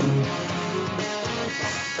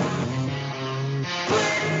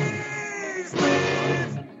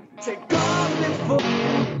 Please, take God before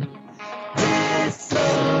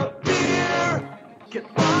disappear. Get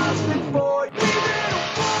lost before you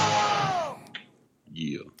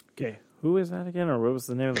Yeah. Okay, who is that again, or what was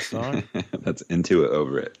the name of the song? That's Into It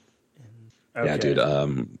Over It. Okay. Yeah, dude.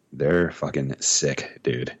 They're fucking sick,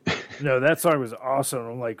 dude. No, that song was awesome.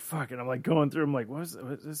 I'm like, fucking. I'm like going through. I'm like, what is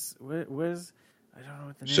this? What is? I don't know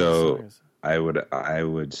what the name of the song is. I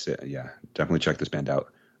would say, yeah, definitely check this band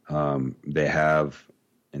out. They have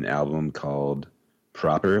an album called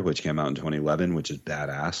Proper, which came out in 2011, which is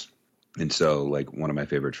badass. And so, like, one of my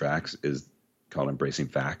favorite tracks is called Embracing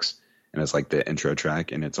Facts, and it's like the intro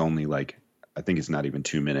track, and it's only like, I think it's not even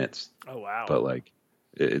 2 minutes. Oh wow! But like,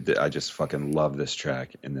 I just fucking love this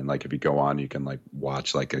track. And then like, if you go on, you can like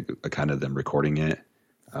watch like a kind of them recording it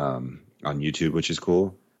on YouTube, which is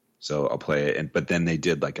cool. So I'll play it. But then they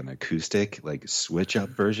did like an acoustic, like switch up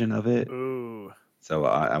version of it. Ooh. So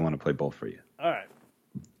I want to play both for you. All right.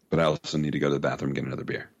 But I also need to go to the bathroom and get another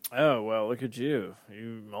beer. Oh well, look at you!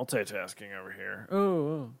 You multitasking over here.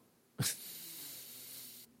 Oh.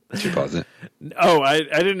 Did you pause it? Oh, I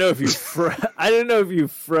didn't know if you I didn't know if you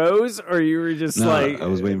froze or you were just like. I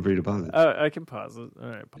was waiting for you to pause it. I can pause it. All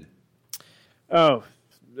right. Oh,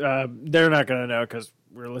 they're not going to know because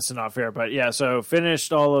we're listening off air. But yeah, so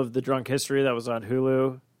finished all of the Drunk History that was on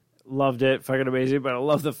Hulu. Loved it, fucking amazing. But I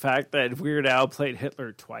love the fact that Weird Al played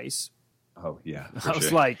Hitler twice. Oh yeah, I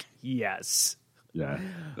was like, yes. Yeah.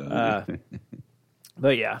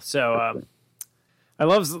 But yeah, so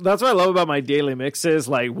that's what I love about my daily mixes.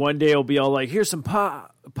 Like one day it'll be all like, here's some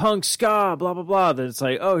punk ska, blah blah blah. Then it's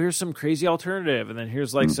like, oh, here's some crazy alternative, and then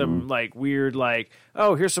here's like some like weird like,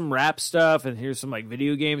 oh, here's some rap stuff, and here's some like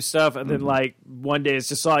video game stuff, and then like one day it's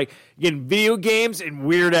just like getting video games and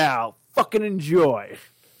Weird Al. Fucking enjoy.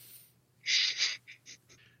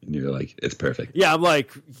 And you're like, it's perfect. Yeah, I'm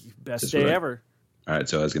like, best Just day right. ever. All right,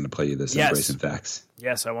 so I was going to play you this Yes. Embracing Facts.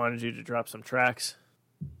 Yes, I wanted you to drop some tracks.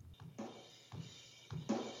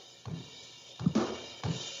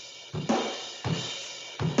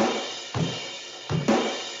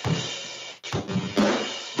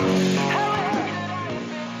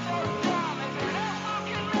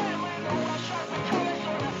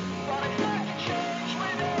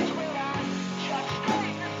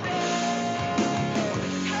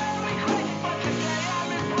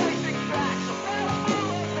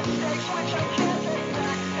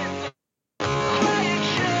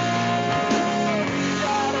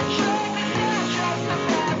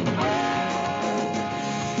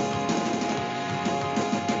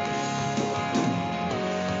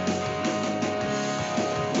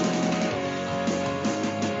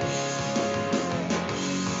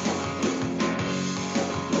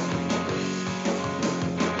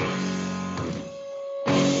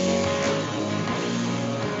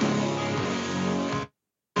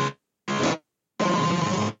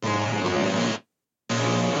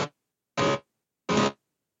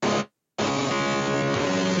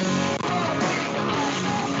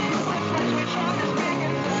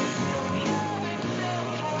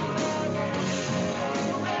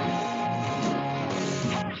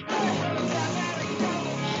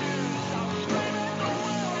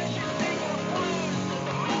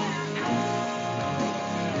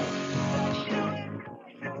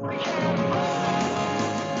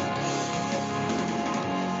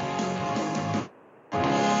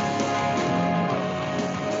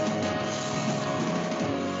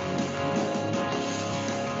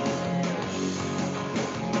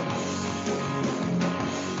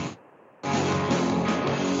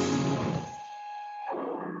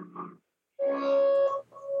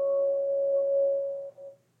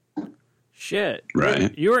 Shit.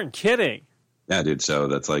 Right. You weren't kidding. Yeah, dude. So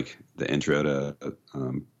that's like the intro to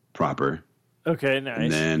Proper. Okay, nice. And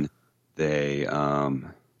then they,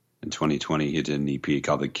 in 2020, he did an EP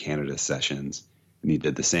called the Canada Sessions, and he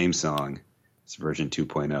did the same song. It's version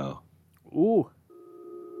 2.0. Ooh.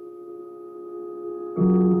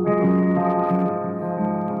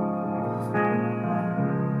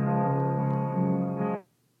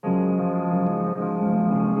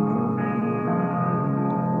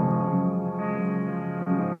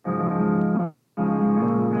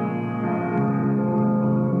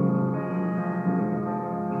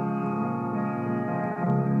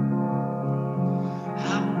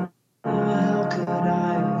 How could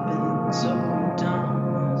I have been so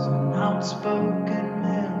dumb as an outspoken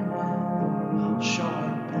man with a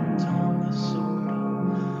well-sharpened tongue? I sort of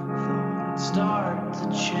thought it'd start to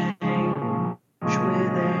change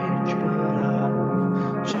with age, but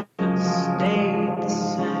I've just stayed the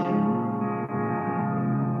same.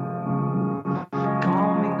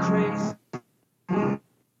 Call me crazy.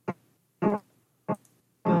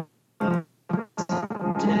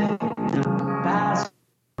 Past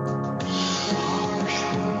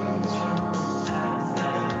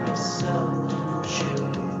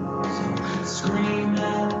scream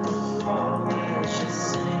at the wall as you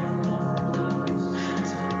sing the blues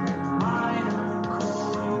to minor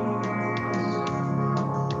chords.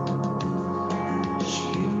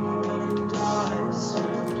 You and I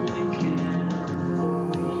simply can't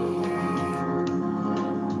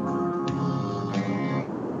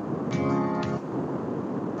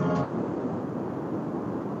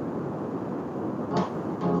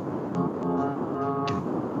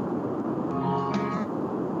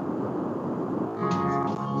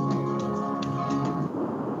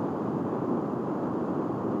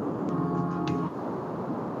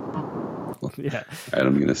Yeah. All right,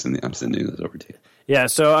 I'm sending this over to you. Yeah,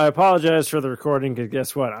 so I apologize for the recording because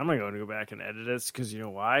guess what? I'm not going to go back and edit it because you know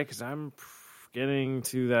why? Because I'm getting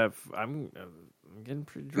to that. I'm getting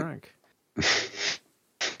pretty drunk.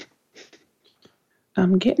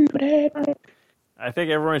 I'm getting bad. I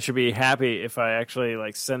think everyone should be happy if I actually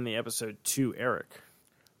like send the episode to Eric.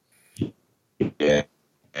 Yeah,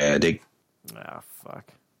 dig. Ah,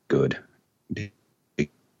 fuck. Good.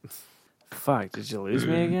 Fuck, did you lose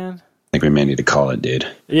me again? I think we may need to call it, dude.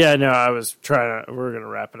 Yeah, no, I was trying to. We're gonna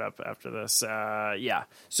wrap it up after this. Yeah.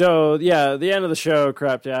 So yeah, the end of the show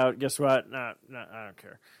crapped out. Guess what? No, I don't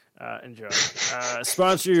care. Enjoy.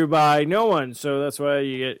 Sponsored you by no one, so that's why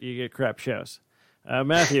you get crap shows.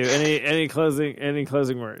 Matthew, any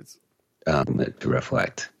closing words? To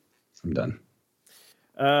reflect. I'm done.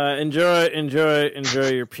 Enjoy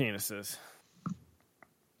your penises.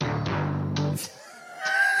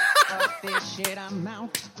 Fuck this shit, I'm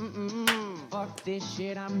out. Fuck this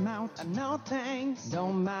shit, I'm out. No thanks,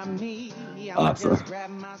 don't mind me. I'll just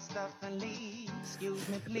grab my stuff and leave. Excuse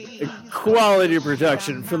me, please. Quality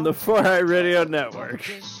production from the 4i Radio Network.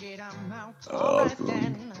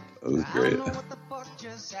 Awesome. That was great. I don't know what the fuck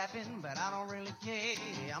just happened, but I don't really care.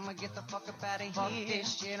 I'ma get the fuck up out of here. Fuck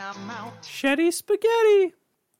this shit, I'm out. Shetty spaghetti.